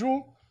strength of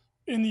schedule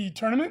in the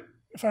tournament,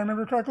 if I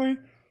remember correctly.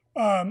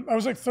 I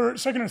was like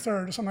second or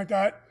third or something like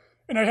that.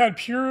 And I had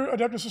pure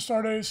Adeptus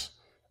Astartes.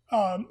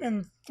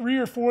 And 3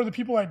 or 4 of the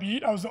people I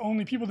beat, I was the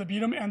only people that beat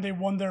them, and they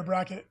won their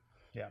bracket.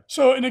 Yeah.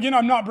 So, and again,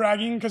 I'm not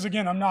bragging because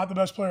again, I'm not the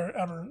best player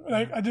ever.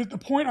 Like the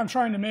point I'm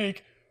trying to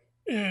make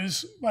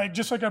is like,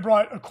 just like I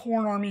brought a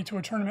Khorne army to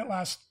a tournament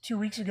last 2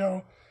 weeks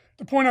ago.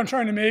 The point I'm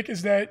trying to make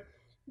is that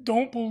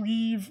don't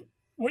believe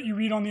what you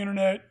read on the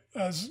internet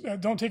as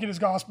don't take it as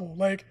gospel.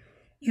 Like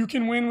you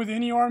can win with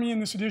any army in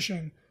this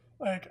edition.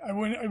 Like I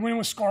win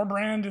with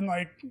Scarbrand and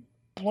like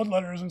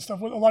Bloodletters and stuff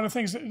with a lot of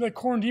things like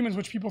Khorne Demons,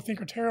 which people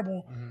think are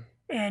terrible,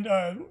 and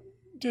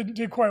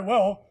did quite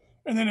well.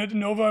 And then at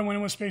Nova, I went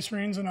in with Space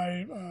Marines, and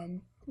I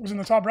was in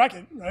the top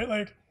bracket. Right,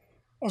 like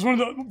I was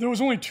there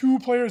was only 2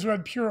 players who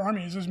had pure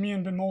armies. It was me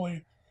and Ben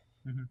Moley.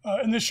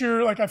 And this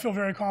year, like I feel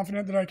very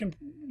confident that I can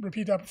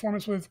repeat that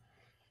performance with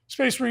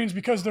Space Marines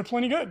because they're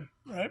plenty good.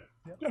 Right,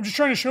 I'm just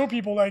trying to show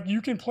people like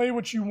you can play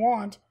what you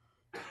want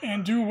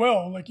and do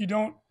well. Like you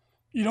don't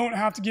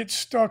have to get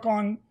stuck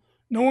on.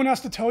 No one has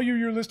to tell you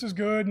your list is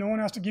good. No one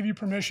has to give you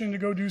permission to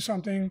go do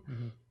something,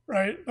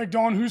 right? Like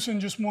Don Huson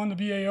just won the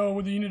BAO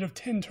with a unit of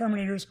 10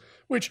 Terminators,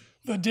 which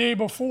the day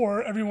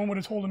before, everyone would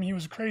have told him he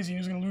was crazy and he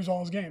was going to lose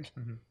all his games.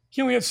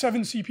 He only had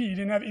 7 CP. He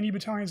didn't have any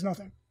battalions,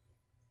 nothing.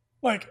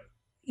 Like,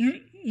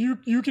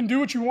 you can do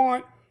what you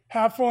want,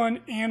 have fun,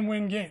 and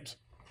win games,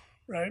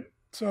 right?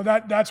 So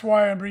that's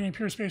why I'm bringing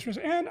pure Space Marines,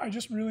 and I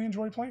just really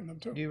enjoy playing them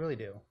too. You really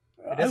do.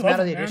 It doesn't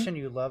matter the edition.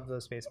 You love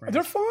those Space Marines.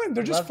 They're fun.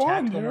 They're just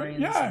fun, dude.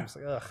 Marines. Yeah.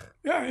 Like,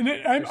 yeah,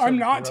 and I'm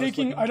not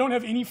taking. Looking. I don't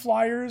have any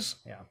flyers.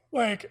 Yeah.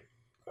 Like,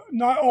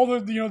 not all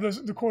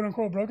the quote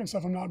unquote broken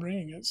stuff. I'm not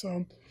bringing it,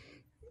 so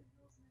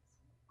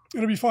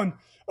it'll be fun.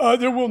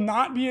 There will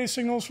not be a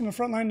signals from the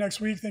front line next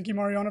week. Thank you,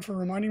 Mariana, for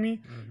reminding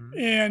me.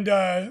 And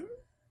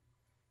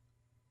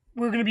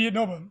we're going to be at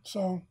Nova.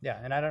 So yeah,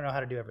 and I don't know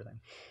how to do everything.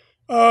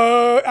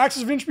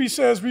 Axis Vinchby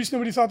says, Reese,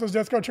 nobody thought those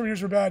Death Guard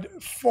Terminators were bad.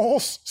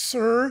 False,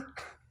 sir.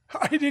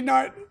 I did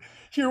not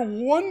hear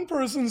one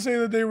person say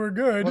that they were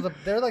good. Well,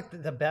 they're like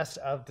the best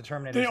of the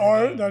Terminators. They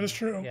are. That is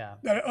true. Yeah.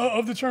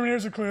 Of the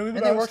Terminators are clearly the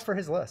best. And they worked for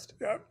his list.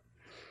 Yeah.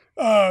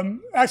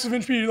 Axis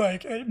Vinchby,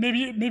 like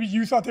maybe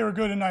you thought they were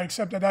good, and I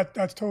accept that.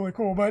 That's totally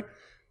cool. But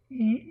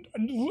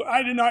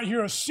I did not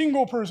hear a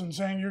single person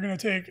saying you're going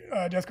to take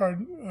Death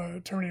Guard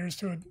Terminators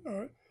to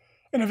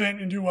an event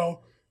and do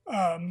well.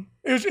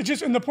 It's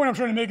just, and the point I'm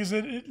trying to make is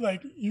that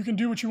you can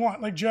do what you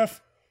want. Like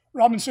Jeff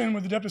Robinson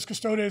with Adeptus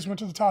Custodes went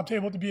to the top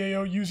table at the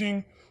BAO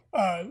using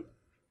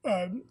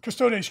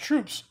Custodes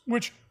troops,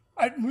 which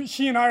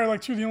he and I are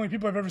like 2 of the only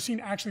people I've ever seen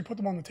actually put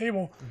them on the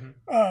table.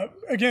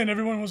 Again,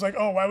 everyone was like,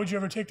 oh, why would you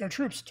ever take their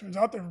troops? Turns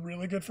out they're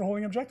really good for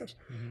holding objectives.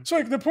 So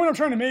like the point I'm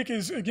trying to make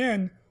is,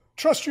 again,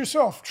 trust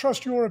yourself,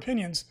 trust your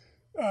opinions.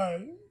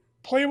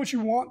 Play what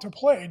you want to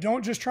play.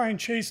 Don't just try and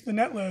chase the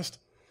net list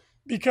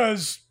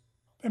because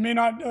it may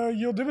not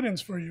yield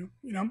dividends for you,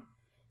 you know?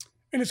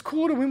 And it's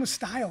cool to win with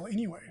style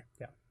anyway.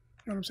 Yeah.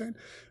 You know what I'm saying?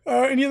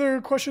 Any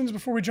other questions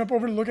before we jump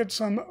over to look at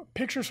some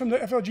pictures from the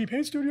FLG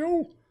Paint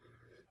Studio?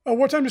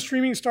 What time does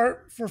streaming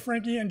start for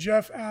Frankie and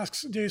Jeff,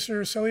 asks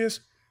Dacer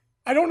Celius.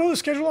 I don't know the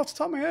schedule off the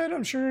top of my head.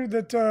 I'm sure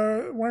that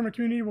Warhammer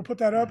Community will put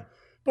that up.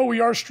 But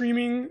we are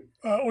streaming,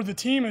 or the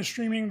team is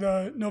streaming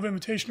the Nova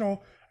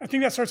Invitational. I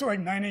think that starts at like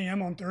 9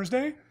 a.m. on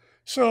Thursday.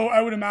 So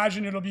I would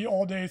imagine it'll be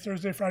all day,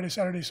 Thursday, Friday,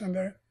 Saturday,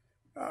 Sunday.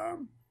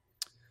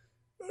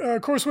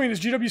 Course Wayne, is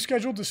GW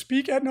scheduled to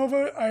speak at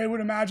Nova? I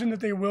would imagine that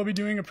they will be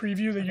doing a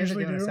preview. They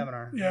usually do. A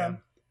seminar. Yeah.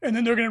 And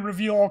then they're going to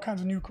reveal all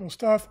kinds of new cool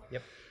stuff.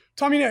 Yep.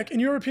 Tommy Nick, in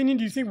your opinion,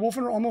 do you think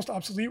Wolfen are almost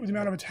obsolete with the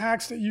amount of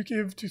attacks that you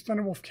give to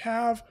Thunderwolf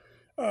Cav?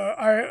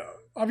 I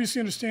obviously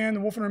understand the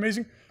Wolfen are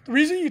amazing. The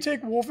reason you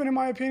take Wolfen, in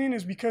my opinion,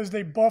 is because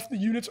they buff the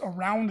units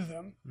around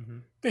them. Mm-hmm.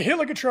 They hit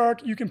like a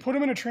truck. You can put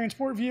them in a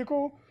transport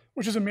vehicle,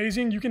 which is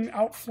amazing. You can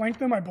outflank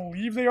them. I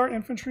believe they are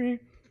infantry.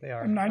 They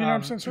are. I'm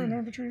 99% certain they're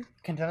infantry.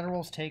 Can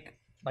Thunderwolves take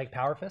like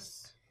power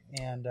fists?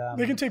 And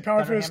they can take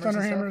power fists,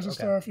 thunder hammers and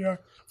stuff. Yeah.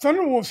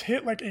 Thunderwolves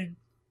hit like a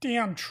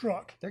damn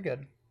truck. They're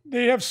good.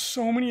 They have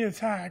so many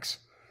attacks.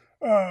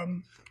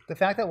 The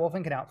fact that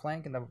Wolfen can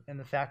outflank and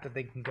the fact that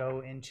they can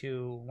go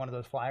into one of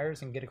those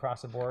flyers and get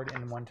across the board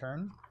in one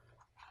turn,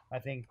 I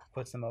think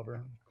puts them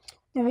over.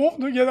 The Wolf,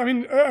 yeah, I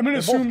mean, I'm going to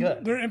assume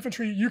good. They're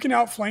infantry. You can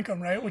outflank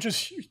them, right? Which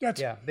is,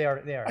 that's... Yeah, they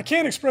are. I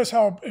can't express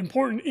how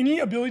important any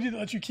ability that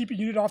lets you keep a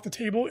unit off the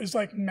table is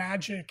like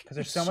magic. Because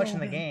there's so much in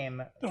the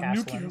game,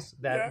 Castlins,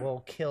 that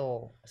will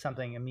kill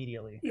something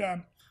immediately. Yeah.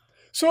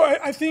 So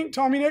I think,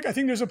 Tommy Nick, I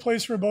think there's a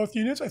place for both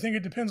units. I think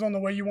it depends on the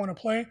way you want to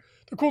play.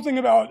 The cool thing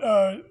about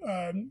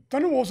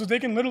Thunderwolves is they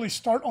can literally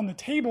start on the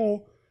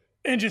table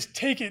and just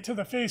take it to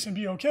the face and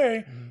be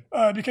okay,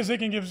 because they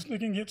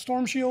can get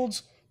storm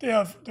shields. They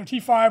have their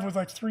T5 with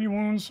like 3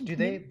 wounds. Do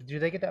they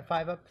get that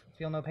 5-up?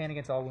 Feel no pain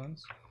against all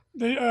wounds.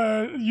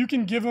 You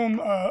can give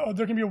them.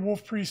 There can be a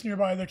wolf priest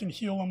nearby that can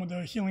heal them with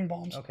the healing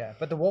bombs. Okay,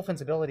 but the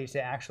Wolfen's ability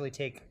to actually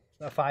take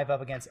a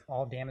 5-up against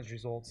all damage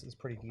results is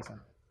pretty decent.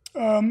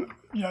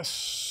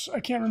 Yes,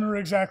 I can't remember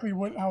exactly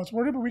how it's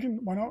worded, but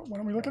why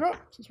don't we look it up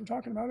since we're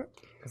talking about it?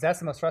 Because that's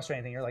the most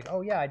frustrating thing. You're like,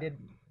 oh yeah, I did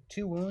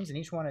 2 wounds and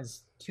each one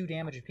is 2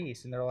 damage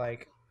apiece, and they're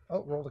like,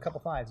 oh, rolled a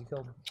couple 5s, you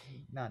killed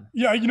none.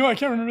 Yeah, I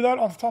can't remember that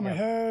off the top of my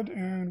head,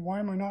 and why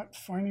am I not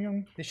finding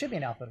them? They should be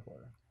in alphabetical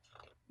order.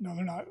 No,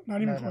 they're not.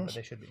 Not even close. No, but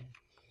they should be.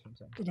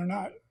 But they're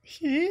not.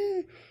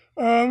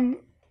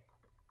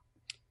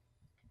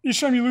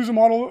 Each time you lose a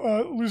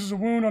model, loses a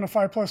wound on a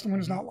 5+, the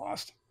wound is not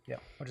lost. Yeah,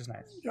 which is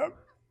nice. Yep.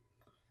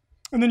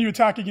 And then you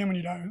attack again when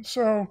you die.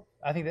 So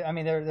I think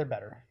they're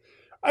better.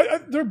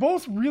 They're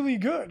both really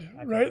good,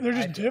 right? They're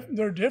just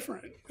they're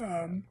different.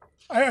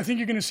 I think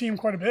you're going to see them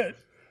quite a bit.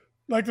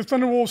 Like the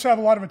Thunderwolves have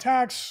a lot of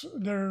attacks.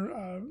 They're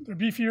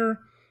beefier.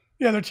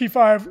 Yeah, they're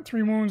T5,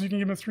 3 wounds. You can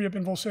give them a 3-up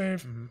invul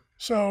save. Mm-hmm.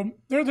 So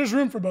there's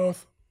room for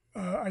both,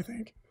 I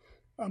think.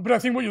 But I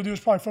think what you'll do is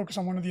probably focus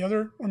on one or the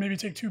other, or maybe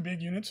take 2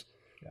 big units.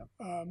 Yeah.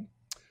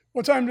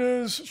 What time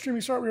does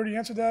streaming start? We already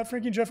answered that.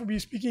 Frankie and Jeff will be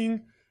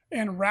speaking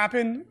and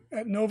rapping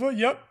at Nova.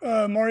 Yep.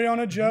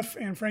 Mariana, Jeff,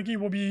 and Frankie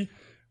will be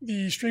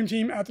the stream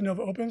team at the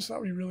Nova Open. So that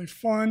will be really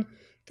fun.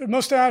 The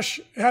mustache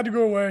had to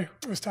go away.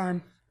 It was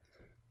time.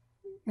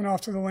 Went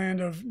off to the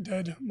land of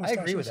dead mustaches.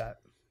 I agree with that.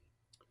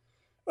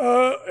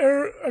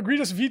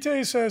 Agridas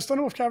Vitae says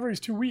Thunderwolf Cavalry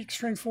is too weak,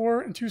 strength 4,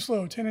 and too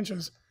slow, 10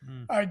 inches.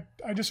 I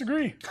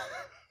disagree.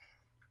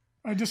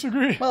 I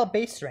disagree. Well,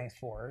 base strength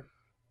 4.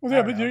 Well,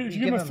 yeah, but if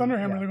you give them a Thunder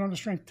Hammer, they're going to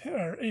strength 10,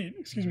 or 8,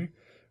 excuse me.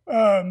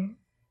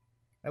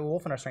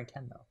 Wolfen are strength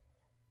 10,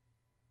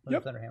 though.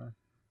 Yep. Thunder Hammer.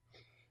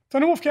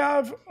 Thunderwolf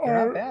Cav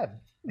are not bad.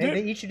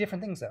 They each do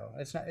different things, though.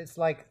 It's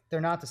like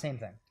they're not the same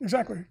thing.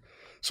 Exactly.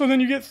 So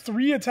then you get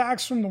 3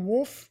 attacks from the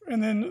wolf,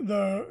 and then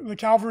the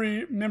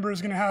cavalry member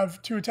is going to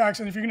have 2 attacks.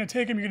 And if you're going to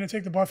take him, you're going to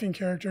take the buffing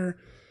character.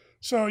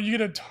 So you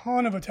get a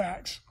ton of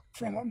attacks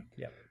from them.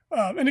 Yep.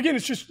 And again,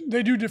 it's just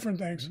they do different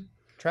things. Mm-hmm.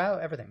 Try out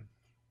everything.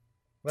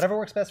 Whatever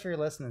works best for your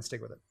list, and then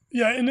stick with it.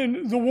 Yeah, and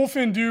then the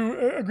Wolfen do,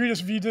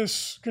 Agridas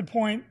Vitas, good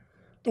point.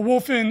 The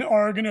Wolfen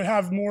are going to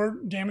have more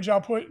damage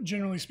output,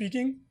 generally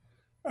speaking.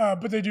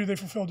 But they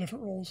fulfill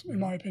different roles, in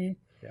my opinion.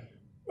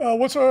 Yeah.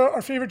 What's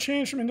our favorite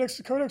change from Index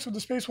to Codex with the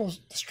Space Wolves?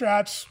 The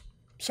strats,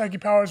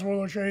 psychic powers,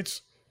 warlord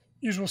traits,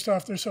 usual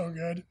stuff. They're so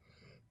good.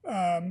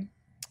 CW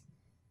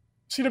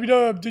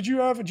Dub, did you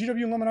have a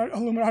GW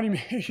Illuminati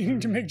meeting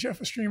to make Jeff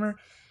a streamer?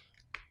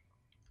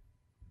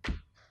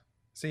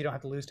 So you don't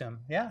have to lose to him.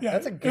 Yeah,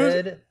 that's a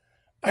good...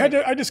 I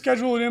had to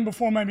schedule it in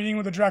before my meeting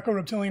with the Draco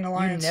Reptilian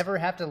Alliance. You never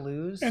have to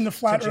lose and the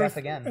Flat to Earth Jeff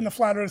again. And the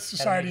Flat Earth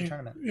Society.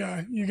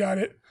 Yeah, you got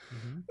it.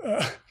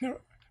 Mm-hmm.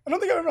 I don't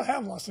think I ever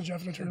have lost to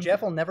Jeff in a tournament.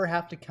 Jeff will never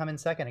have to come in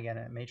second again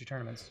at major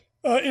tournaments.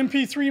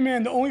 MP3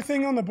 man, the only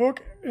thing on the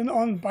book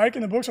on bike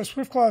in the books are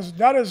Swift Claws.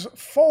 That is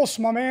false,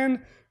 my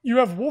man. You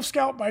have Wolf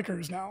Scout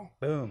bikers now.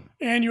 Boom.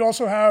 And you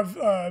also have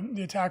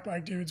the attack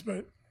bike dudes,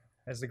 but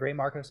as the great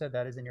Marco said,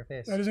 that is in your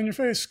face. That is in your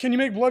face. Can you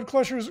make Blood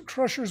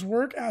Crushers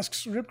work?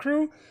 Asks Rip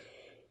Crew.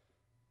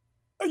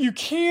 You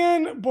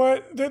can,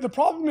 but the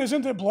problem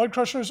isn't that Blood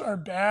Crushers are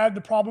bad.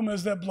 The problem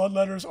is that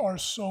Bloodletters are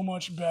so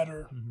much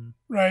better,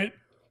 right?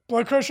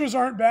 Blood Crushers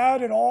aren't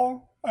bad at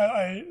all.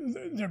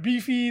 They're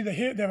beefy. They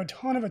have a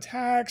ton of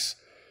attacks.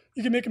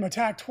 You can make them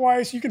attack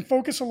twice. You can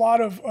focus a lot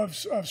of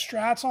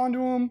strats onto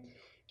them.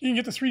 You can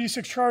get the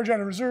 3d6 charge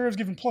out of reserves,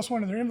 give them +1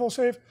 to their invul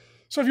save.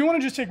 So if you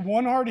want to just take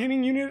one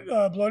hard-hitting unit,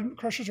 Blood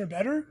Crushers are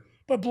better.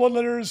 But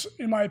Bloodletters,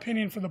 in my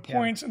opinion, for the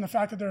points and the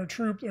fact that they're a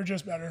troop, they're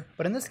just better.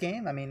 But in this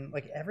game, I mean,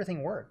 like,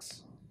 everything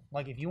works.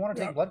 Like, if you want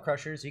to take Blood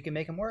Crushers, you can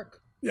make them work.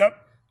 Yep.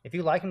 If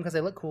you like them because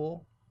they look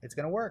cool, it's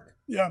going to work.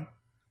 Yeah.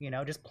 You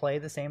know, just play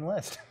the same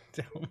list.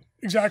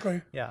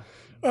 Exactly. Yeah.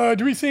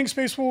 Do we think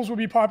Space Wolves will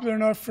be popular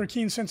enough for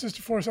Keen Senses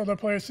to force other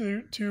players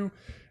to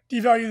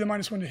devalue the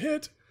 -1 to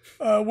hit?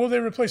 Will they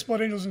replace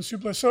Blood Angels and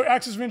Soupless? So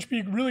Axis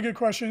Vinchpeak, really good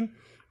question.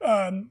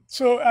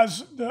 So I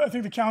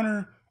think the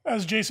counter,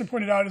 as Jason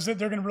pointed out, is that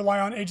they're going to rely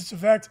on Agents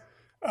Effect.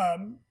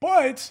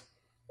 But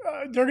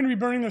they're going to be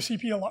burning their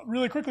CP a lot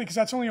really quickly because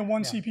that's only a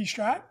 1 CP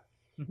strat.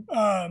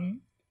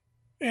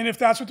 And if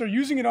that's what they're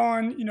using it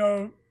on, you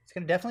know, it's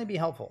going to definitely be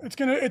helpful. It's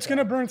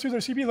gonna burn through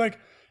their CP. Like,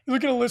 you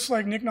look at a list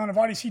like Nick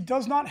Nanavati, he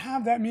does not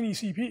have that many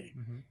CP,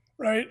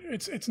 right?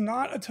 It's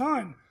not a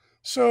ton.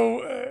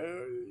 So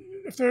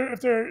if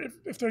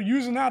they're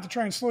using that to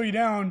try and slow you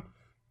down,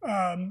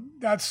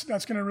 that's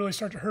going to really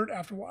start to hurt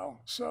after a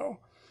while. So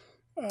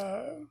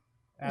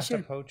Asta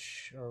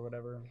Poach or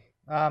whatever.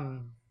 Last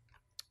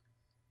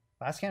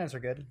cannons are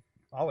good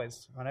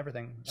always on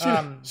everything.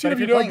 But if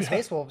you're playing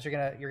Space Wolves,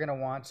 you're gonna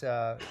want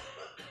to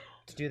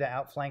do the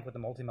outflank with the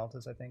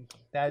multi-meltas. I think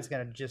that is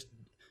gonna just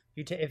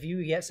if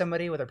you get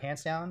somebody with their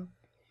pants down.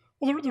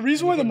 Well, the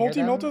reason why the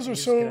multi-meltas are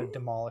so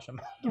demolish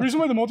them. The reason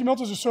why the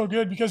multi-meltas are so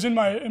good because in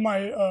my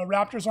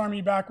Raptors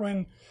army back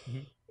when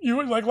you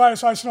would like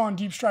Laius Isidon on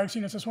deep strikes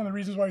units, that's one of the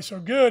reasons why he's so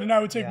good. And I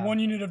would take one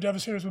unit of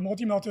Devastators with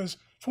multi-meltas.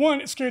 For one,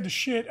 it scared the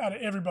shit out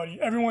of everybody.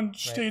 Everyone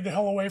stayed the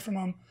hell away from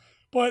them.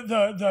 But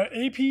the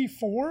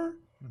AP4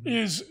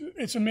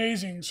 it's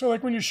amazing. So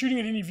like when you're shooting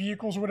at any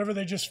vehicles or whatever,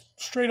 they just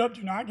straight up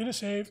do not get a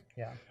save.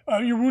 Yeah.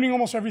 You're wounding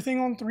almost everything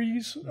on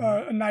 3s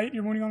a night.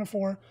 You're wounding on a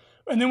 4.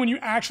 And then when you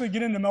actually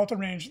get into melta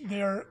range,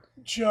 they're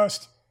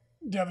just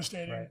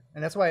devastating. Right.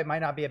 And that's why it might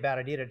not be a bad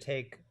idea to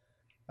take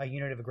a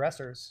unit of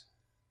aggressors,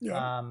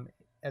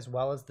 as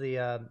well as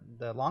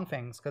the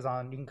Longfangs, because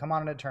you can come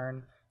on a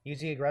turn,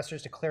 use the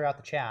aggressors to clear out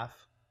the chaff,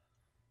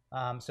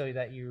 so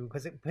that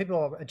because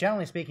people,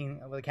 generally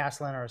speaking, with a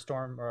Castellan or a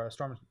Storm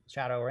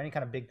Shadow or any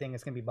kind of big thing,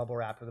 it's going to be bubble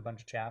wrapped with a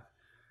bunch of chaff.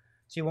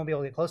 So you won't be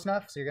able to get close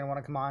enough. So you're going to want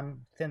to come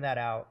on, thin that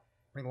out,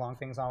 bring the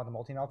Longfangs on with the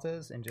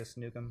multi-meltas, and just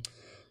nuke them.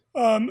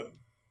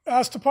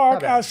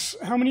 Astapak asks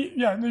how many.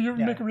 You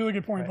make a really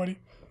good point, buddy.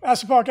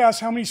 Astapak asks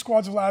how many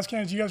squads of las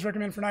cannons do you guys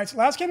recommend for knights?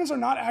 Las cannons are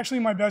not actually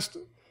my best.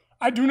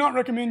 I do not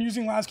recommend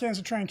using las cannons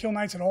to try and kill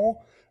knights at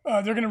all.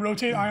 They're going to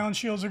rotate ion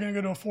shields. They're going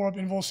to go to a 4-up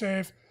invul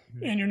save,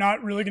 and you're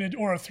not really going to,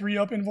 or a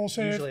 3-up invul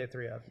save. Usually a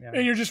 3-up. Yeah.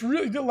 And you're just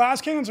really the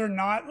las cannons are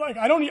not like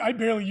I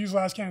barely use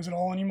las cannons at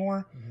all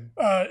anymore.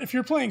 If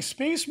you're playing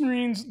Space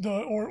Marines,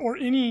 or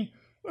any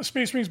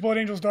Space Marines, Blood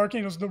Angels, Dark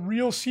Angels, the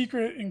real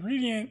secret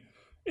ingredient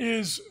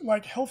is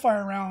like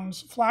Hellfire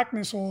rounds, flak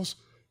missiles.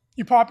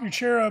 You pop your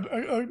Cherub.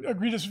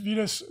 Agritas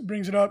Vitas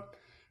brings it up.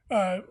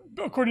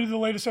 According to the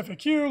latest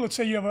FAQ, let's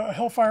say you have a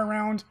Hellfire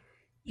round.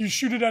 You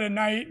shoot it at a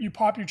knight. You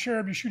pop your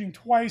Cherub. You're shooting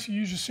twice. You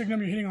use your Signum.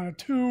 You're hitting on a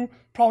 2.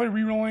 Probably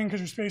rerolling because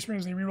you're Space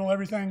Marines. They reroll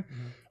everything.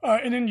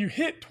 And then you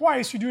hit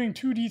twice. You're doing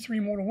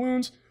 2d3 mortal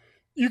wounds.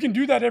 You can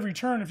do that every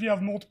turn if you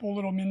have multiple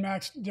little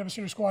min-max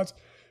Devastator squads.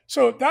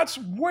 So that's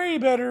way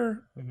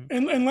better,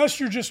 unless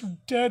you're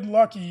just dead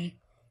lucky,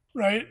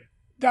 right?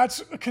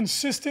 That's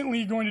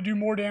consistently going to do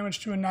more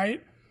damage to a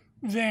knight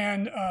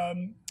than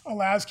a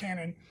las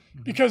cannon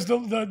because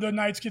the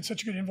knights get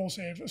such a good invul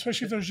save,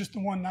 especially if there's just the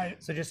one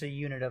knight. So just a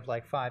unit of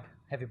like 5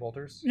 heavy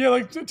bolters. Yeah,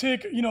 like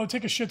take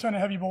a shit ton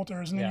of heavy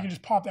bolters, and then you can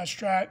just pop that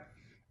strat,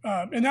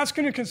 and that's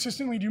going to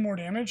consistently do more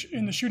damage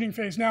in the shooting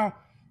phase. Now,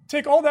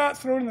 take all that,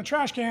 throw it in the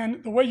trash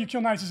can. The way you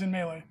kill knights is in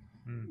melee.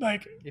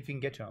 Like if you can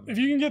get to them. If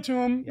you can get to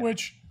them,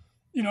 which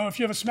if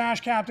you have a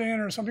smash captain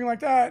or something like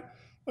that.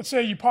 Let's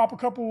say you pop a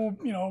couple,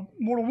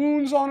 mortal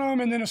wounds on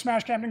him, and then a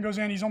smash captain goes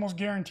in. He's almost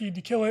guaranteed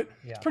to kill it.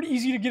 Yeah. It's pretty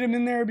easy to get him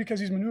in there because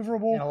he's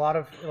maneuverable. And a lot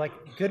of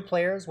good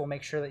players will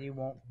make sure that you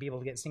won't be able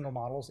to get single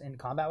models in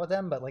combat with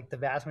them. But the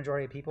vast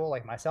majority of people,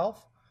 like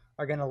myself,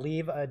 are going to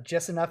leave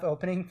just enough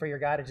opening for your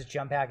guy to just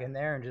jump back in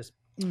there and just.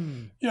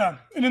 Yeah,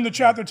 and in the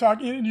chat they're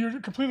talking.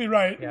 You're completely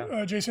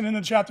right, Jason. In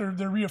the chat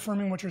they're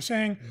reaffirming what you're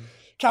saying.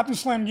 Captain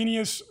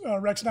Slamginius,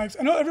 Rex Knights.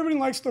 I know everybody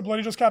likes the Blood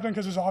Angels captain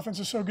because his offense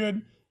is so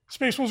good.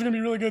 Space Wolves are going to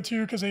be really good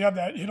too because they have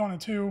that hit on a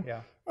 2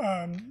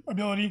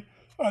 ability.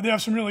 They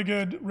have some really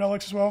good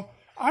relics as well.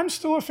 I'm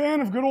still a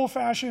fan of good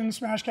old-fashioned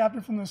Smash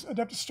Captain from the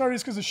Adeptus Astartes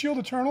because the Shield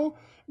Eternal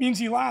means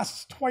he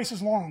lasts twice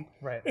as long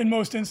in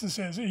most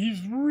instances.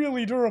 He's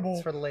really durable.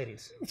 It's for the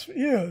ladies. He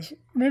is.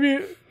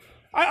 Maybe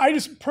I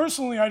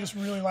just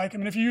really like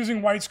him. And if you're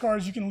using White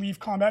Scars, you can leave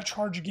combat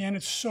charge again.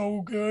 It's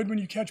so good when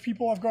you catch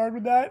people off guard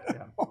with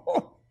that.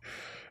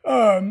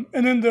 Yeah.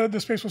 And then the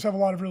Space Wolves have a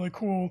lot of really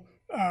cool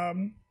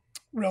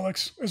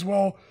relics as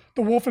well.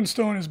 The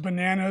Wolfenstone is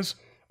bananas.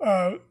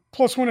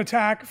 +1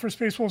 attack for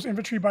Space Wolves,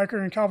 Infantry,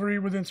 Biker, and Cavalry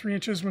within 3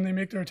 inches when they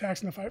make their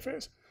attacks in the fight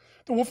phase.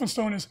 The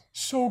Wolfenstone is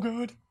so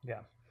good. Yeah.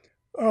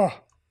 Oh.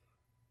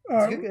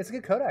 It's a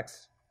good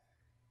codex.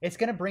 it's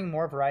going to bring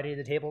more variety to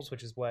the tables,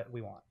 which is what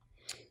we want.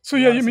 So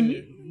We yeah, wanna I see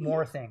mean,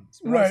 more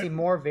things. We want right. to see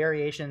more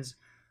variations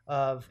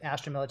of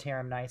Astra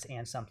Militarum Knights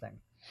and something.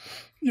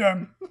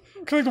 yeah,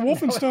 because like the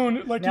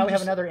Wolfenstone, like Now you we have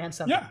just- another and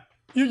something. Yeah,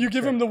 you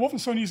give him the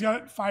Wolfenstone, he's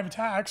got 5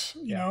 attacks,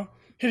 you Yeah. know,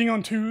 hitting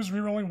on 2s,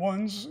 rerolling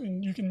 1s,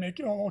 and you can make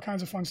all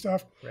kinds of fun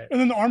stuff. Right. And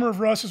then the Armor of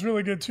Rust is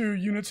really good too.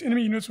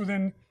 Enemy units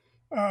within,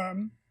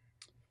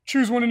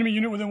 choose one enemy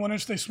unit within 1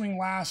 inch, they swing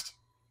last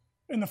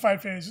in the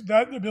fight phase.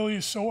 That ability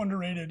is so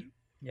underrated.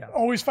 Yeah.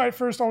 Always fight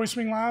first, always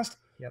swing last.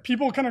 Yep.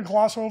 People kind of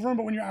gloss over them,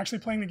 but when you're actually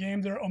playing the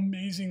game, they're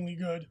amazingly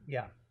good.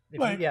 Yeah.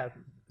 Like- Yeah.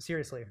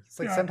 Seriously. It's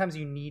like Yeah. sometimes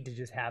you need to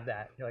just have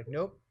that. You're like,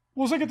 nope.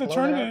 Well, it's like at the Blow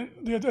that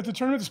tournament, at the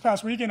tournament this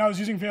past weekend, I was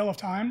using Veil of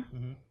Time,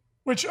 Mhm.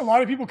 which a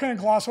lot of people kind of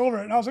gloss over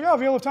it. And I was like, oh,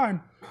 Veil of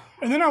Time.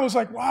 And then I was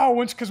like, wow,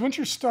 because once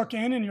you're stuck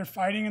in and you're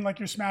fighting and like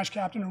you're Smash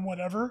Captain or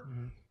whatever,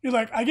 you're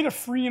like, I get a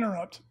free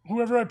interrupt.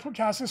 Whoever I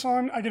cast this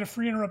on, I get a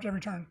free interrupt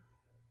every turn.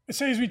 It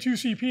saves me 2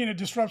 CP and it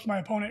disrupts my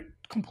opponent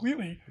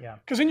completely. Yeah.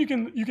 Because then you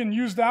can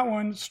use that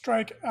one,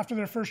 strike after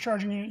their first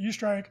charging unit, you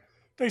strike,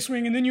 they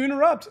swing, and then you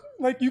interrupt.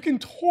 Like you can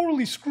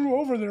totally screw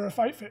over their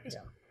fight phase.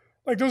 Yeah.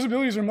 Like those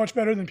abilities are much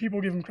better than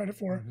people give them credit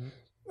for.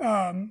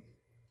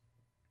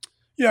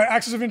 Yeah,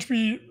 Axis of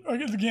Entropy,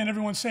 again,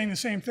 everyone's saying the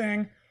same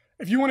thing.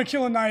 If you want to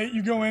kill a knight,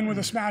 you go in with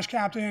a Smash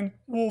Captain,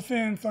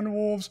 Wolfen,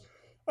 Thunderwolves,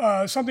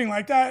 something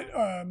like that.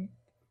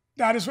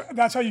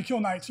 That's how you kill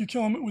knights. You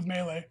kill them with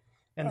melee.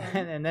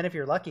 And then if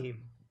you're lucky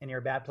and you're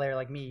a bad player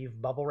like me,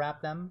 you've bubble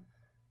wrapped them,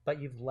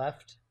 but you've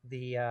left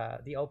the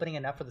opening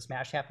enough for the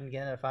Smash Captain to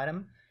get in to fight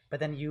him. But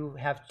then you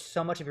have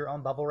so much of your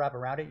own bubble wrap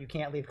around it, you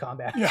can't leave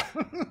combat. Yeah.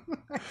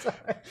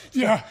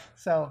 Yeah.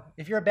 So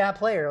if you're a bad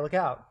player, look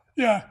out.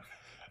 Yeah.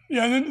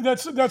 Yeah, and then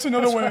that's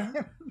another way.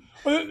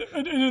 Well,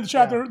 in the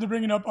chat, Yeah. they're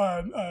bringing up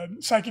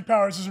Psychic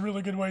Powers is a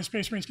really good way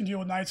Space Marines can deal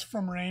with knights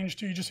from range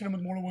too. You just hit them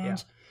with mortal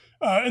wounds.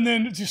 And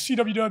then just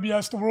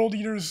CWWS, the World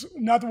Eaters,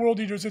 not the World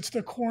Eaters, it's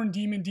the Khorne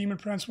Demon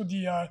Prince with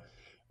the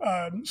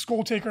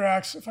Skull Taker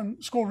axe,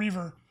 Skull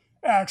Reaver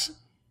axe.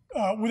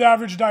 With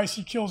average dice,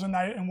 he kills a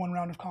knight in 1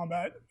 round of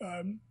combat.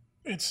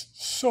 It's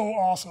so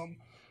awesome.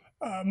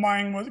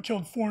 Mine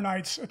killed 4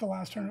 knights at the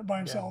last tournament by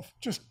himself.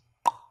 Just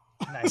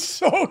Nice.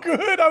 so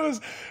good.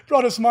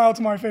 Brought a smile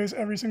to my face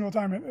every single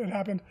time it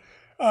happened.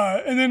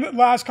 And then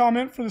last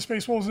comment for the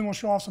Space Wolves, and we'll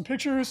show off some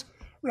pictures,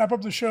 wrap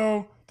up the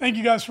show. Thank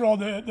you guys for all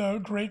the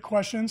great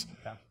questions.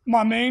 Yeah.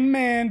 My main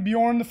man,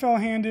 Bjorn the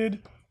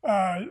Fell-Handed,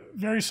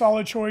 very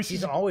solid choice.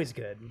 He's always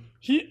good.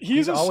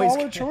 He's a always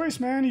solid good. choice,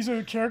 man. He's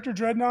a character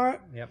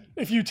dreadnought. Yep.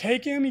 If you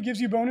take him, he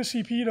gives you bonus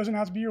CP. He doesn't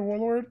have to be your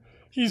warlord.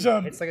 He's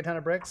Hits like a ton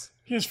of bricks.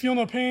 he has feel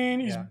no pain.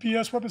 He's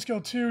BS weapon skill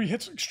 2. He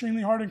hits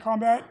extremely hard in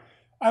combat.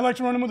 I like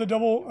to run him with a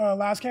double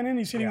last cannon.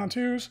 He's hitting on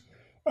 2s,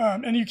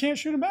 and you can't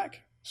shoot him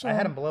back. So I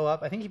had him blow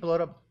up. I think he blew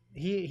up.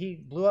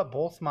 He blew up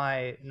both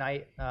my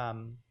knight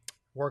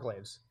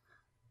warglaves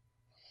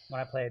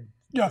when I played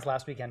this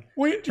last weekend.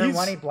 Wait, Turn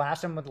 1, he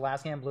blasted him with the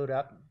last cannon, blew it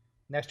up.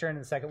 Next turn,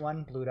 the second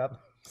one, blew it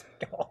up.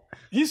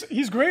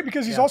 he's great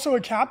because he's also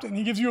a captain.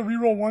 He gives you a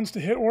reroll 1s to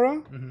hit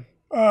aura,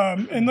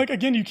 and like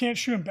again, you can't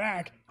shoot him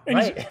back. And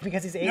Right,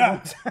 because he's 8 Yeah,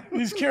 wounds.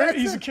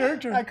 he's a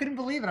character. I couldn't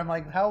believe it. I'm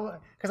like, how?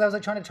 Because I was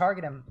like trying to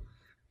target him,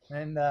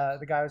 and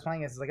the guy I was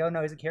playing is like, oh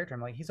no, he's a character. I'm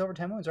like, he's over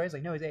 10 wounds, right? He's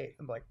like, no, he's 8.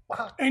 I'm like,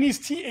 wow. And he's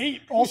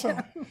T8 also.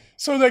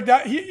 So like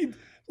that,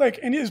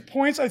 and his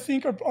points I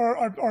think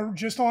are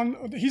just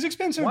on. He's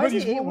expensive, Why but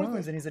is he he's 8 well worth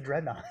wounds it. and he's a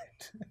dreadnought?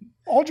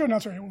 All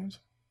dreadnoughts are 8 wounds.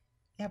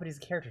 Yeah, but he's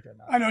a character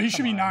dreadnought. I know he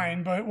should be Come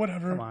on. 9, but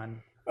whatever. Come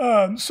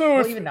on. So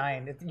Well, if, even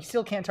 9, you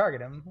still can't target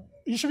him.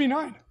 he should be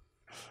 9,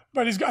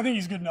 but I think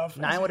he's good enough.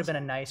 9 would have been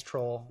a nice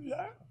troll.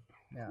 Yeah,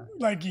 Yeah.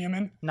 like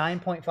Guilliman.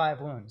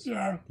 9.5 wounds.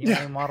 Yeah. The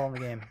only model in the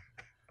game.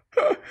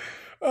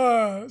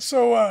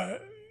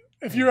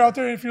 If you're out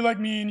there, if you're like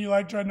me and you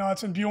like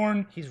dreadnoughts, and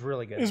Bjorn He's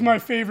really good. is my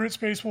favorite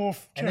Space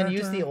Wolf and character.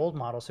 then use the old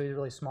model, so he's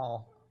really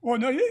small. Well,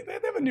 no, they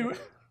have a new.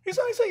 He's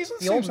the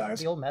same size.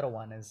 The old metal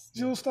one is.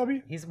 He's a little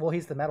stubby. He's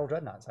the metal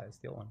dreadnought size,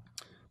 the old one.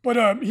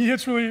 But he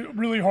hits really,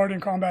 really hard in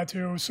combat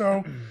too.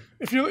 So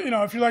if you're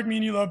like me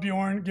and you love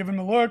Bjorn, give him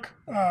a look.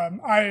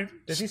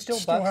 Does he still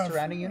buff have,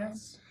 surrounding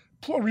units?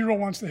 Reroll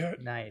once to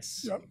hit.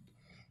 Nice. Yep.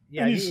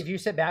 Yeah, And if you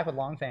sit back with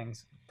long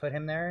fangs, put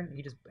him there,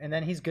 and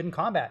then he's good in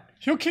combat.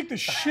 He'll kick the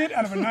shit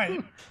out of a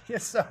knight.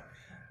 Yes, so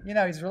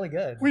he's really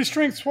good. We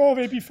strength 12,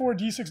 AP4,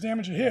 D6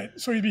 damage a hit.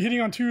 So he'd be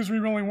hitting on 2s,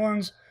 rerolling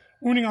 1s,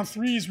 wounding on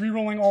 3s,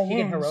 rerolling all He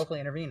wounds. can heroically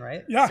intervene,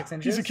 right? Yeah, 6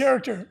 inches. he's a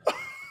character.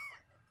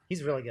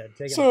 He's really good.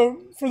 Take him.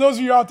 So for those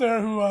of you out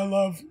there who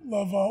love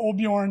old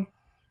Bjorn,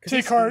 'Cause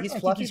take heart. He's I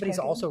think fluffy, but he's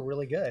quite also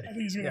really good. good. I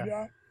think he's good.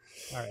 Yeah.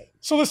 All right.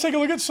 So let's take a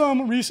look at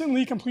some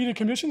recently completed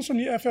commissions from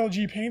the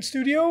FLG Paint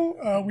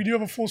Studio. We do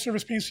have a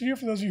full-service paint studio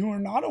for those of you who are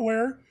not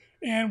aware,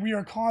 and we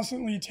are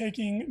constantly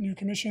taking new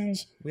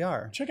commissions. We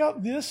are. Check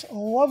out this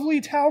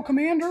lovely Tau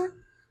Commander,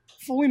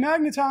 fully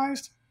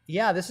magnetized.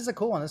 Yeah, this is a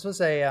cool one. This was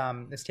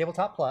this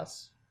Tabletop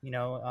Plus.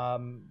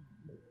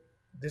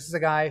 This is a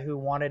guy who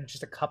wanted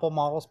just a couple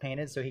models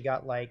painted, so he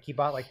bought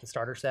the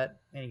starter set,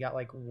 and he got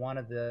like one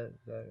of the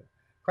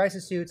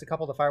crisis suits, a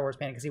couple of the fireworks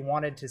painted because he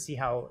wanted to see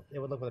how it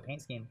would look with a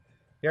paint scheme.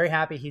 Very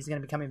happy he's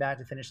going to be coming back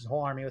to finish his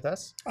whole army with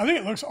us. I think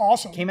it looks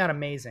awesome. Came out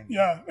amazing.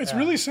 Yeah, it's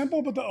really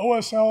simple, but the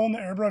OSL and the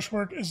airbrush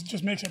work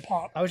just makes it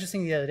pop. I was just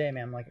thinking the other day,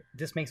 man, like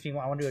this makes me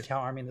want. I want to do a Tau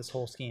army in this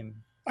whole scheme.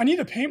 I need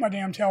to paint my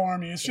damn Tau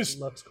army. It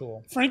looks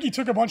cool. Frankie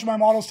took a bunch of my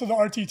models to the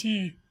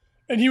RTT,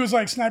 and he was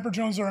like, "Sniper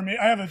drones are amazing."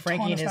 I have a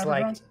Frankie ton and of his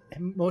sniper drones.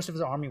 most of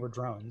his army were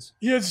drones.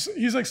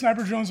 He's like,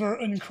 "Sniper drones are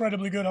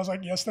incredibly good." I was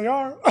like, "Yes, they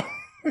are."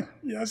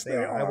 Yes, they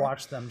are. I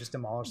watched them just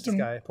demolish this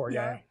guy, poor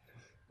guy.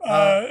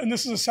 And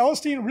this is a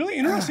Celestine, really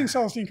interesting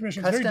Celestine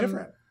commission. It's very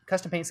different.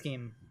 Custom paint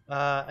scheme.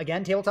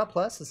 Again, Tabletop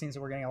Plus. It seems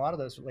that we're getting a lot of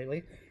those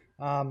lately.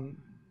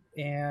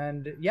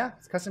 And yeah,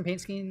 it's custom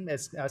paint scheme.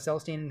 It's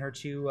Celestine and her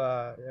two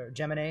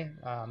Gemini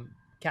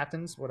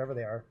captains, whatever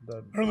they are.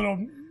 Her little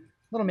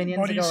minions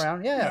buddies. that go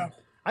around. Yeah.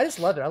 I just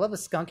love it. I love the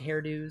skunk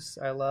hairdos.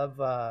 I love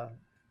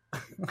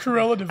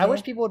Cruella de Vil. I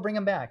wish people would bring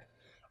them back.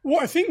 Well,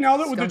 I think now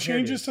that with the Skunk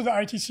changes hairdos. to the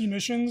ITC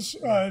missions,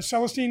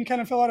 Celestine kind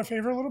of fell out of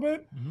favor a little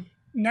bit. Mm-hmm.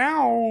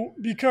 Now,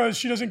 because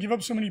she doesn't give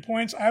up so many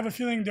points, I have a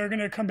feeling they're going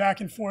to come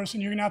back in force,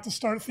 and you're going to have to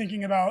start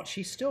thinking about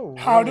She's still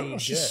how really to.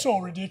 She's good. so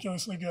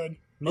ridiculously good.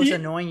 Most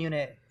annoying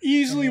unit.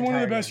 Easily in the one of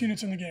the entire best game.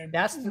 units in the game.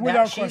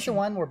 She's question. the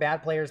one where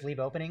bad players leave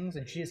openings,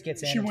 and she just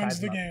gets in. She and wins ties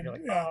the them up. game. You're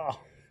like, Yeah. oh.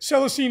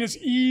 Celestine is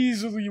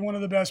easily one of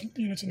the best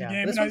units in the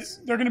game, this and was-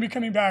 they're going to be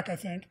coming back, I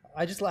think.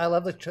 I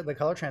love the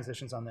color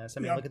transitions on this.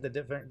 I mean, Yeah. look at the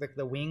different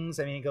the wings.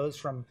 I mean, it goes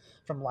from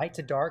light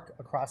to dark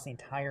across the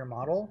entire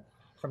model,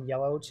 from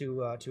yellow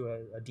to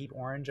a deep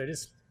orange.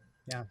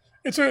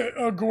 It's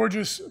a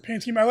gorgeous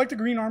paint scheme. I like the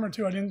green armor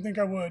too. I didn't think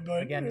I would,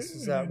 but Again, this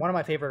is one of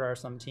my favorite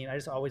artists on the team. I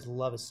just always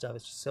love his stuff.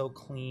 It's just so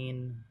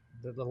clean.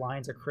 The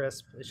lines are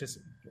crisp. It's just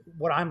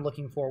what I'm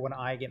looking for when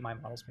I get my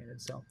models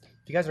painted. So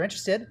if you guys are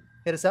interested,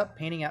 hit us up.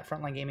 Painting at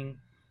Frontline Gaming.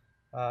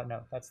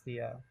 No, that's the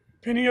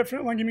painting at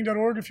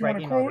frontlinegaming.org if you Right,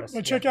 want to email quote. address,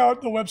 But check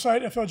out the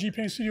website,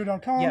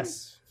 flgpaintstudio.com.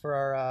 yes for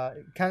our.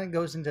 It kind of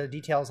goes into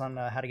details on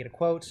how to get a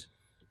quote.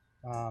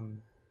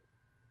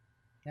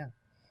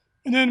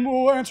 And then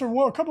we'll answer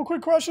a couple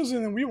quick questions,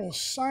 and then we will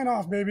sign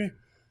off, baby.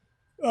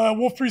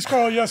 Wolf Priest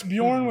Carl, yes,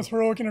 Bjorn with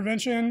Heroic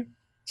Intervention.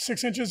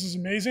 6 inches is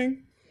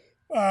amazing.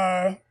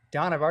 Don,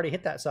 I've already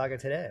hit that saga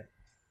today.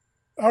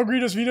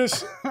 Algritas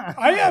Vitas.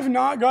 I have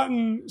not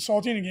gotten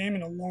salty in a game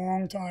in a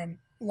long time.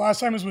 The last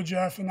time was with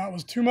Jeff, and that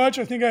was too much.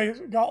 I think I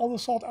got all the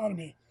salt out of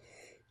me.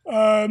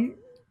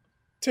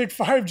 Take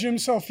 5 gym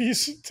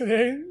selfies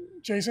today.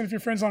 Jason, if you're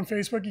friends on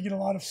Facebook, you get a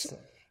lot of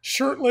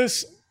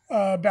shirtless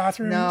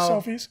bathroom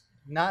selfies.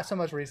 Not so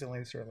much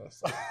recently,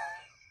 shirtless.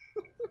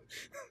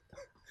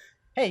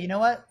 Hey, you know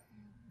what?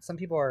 Some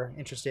people are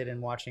interested in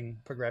watching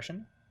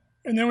progression.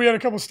 And then we had a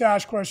couple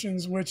stash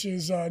questions, which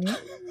is...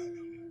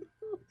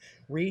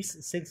 Reese,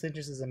 6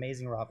 inches is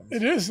amazing, Robin.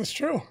 it is. It's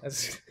true.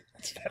 That's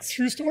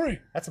True story.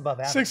 That's above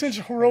average. 6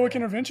 inch heroic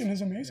intervention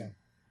is amazing.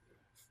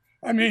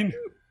 I mean,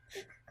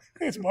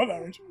 it's above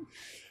average.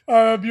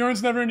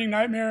 Bjorn's Never Ending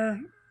Nightmare,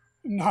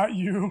 not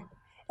you.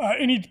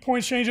 Any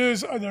points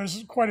changes?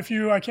 There's quite a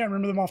few. I can't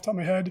remember them off the top of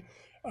my head.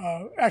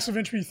 Acts of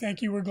Entry,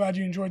 thank you. We're glad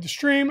you enjoyed the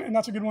stream, and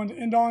that's a good one to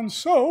end on.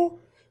 So,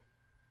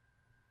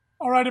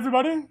 all right,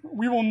 everybody.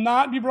 We will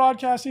not be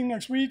broadcasting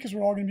next week because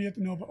we're all going to be at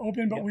the Nova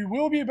Open, but we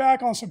will be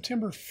back on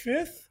September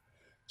 5th.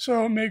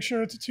 So make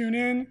sure to tune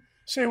in.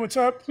 Say what's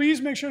up.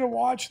 Please make sure to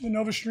watch the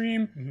Nova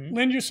stream. Mm-hmm.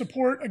 Lend your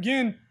support.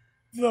 Again,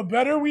 the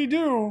better we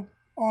do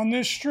on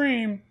this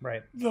stream,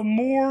 Right. the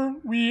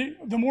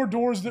more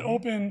doors that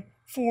open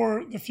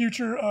for the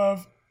future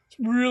of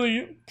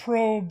really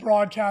pro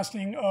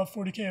broadcasting of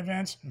 40K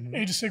events,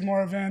 Age of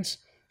Sigmar events,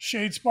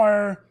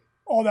 Shadespire,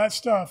 all that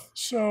stuff.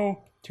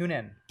 So Tune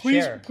in.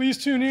 please Share.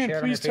 please tune in. Share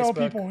it on Please your tell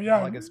Facebook, people. all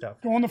Yeah. that good stuff.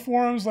 Go on the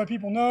forums, let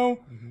people know.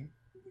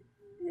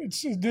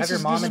 This Have your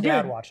mom is and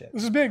dad big. watch it.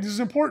 This is big. This is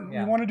important.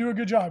 Yeah. We want to do a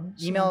good job.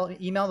 So,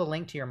 Email the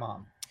link to your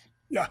mom.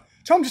 yeah.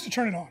 Tell them just to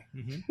turn it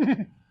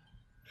on.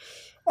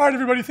 All right,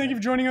 everybody. Thank you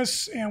for joining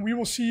us, and we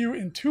will see you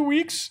in 2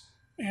 weeks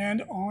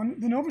and on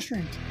the Nova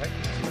stream. Right.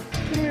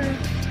 Good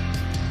here.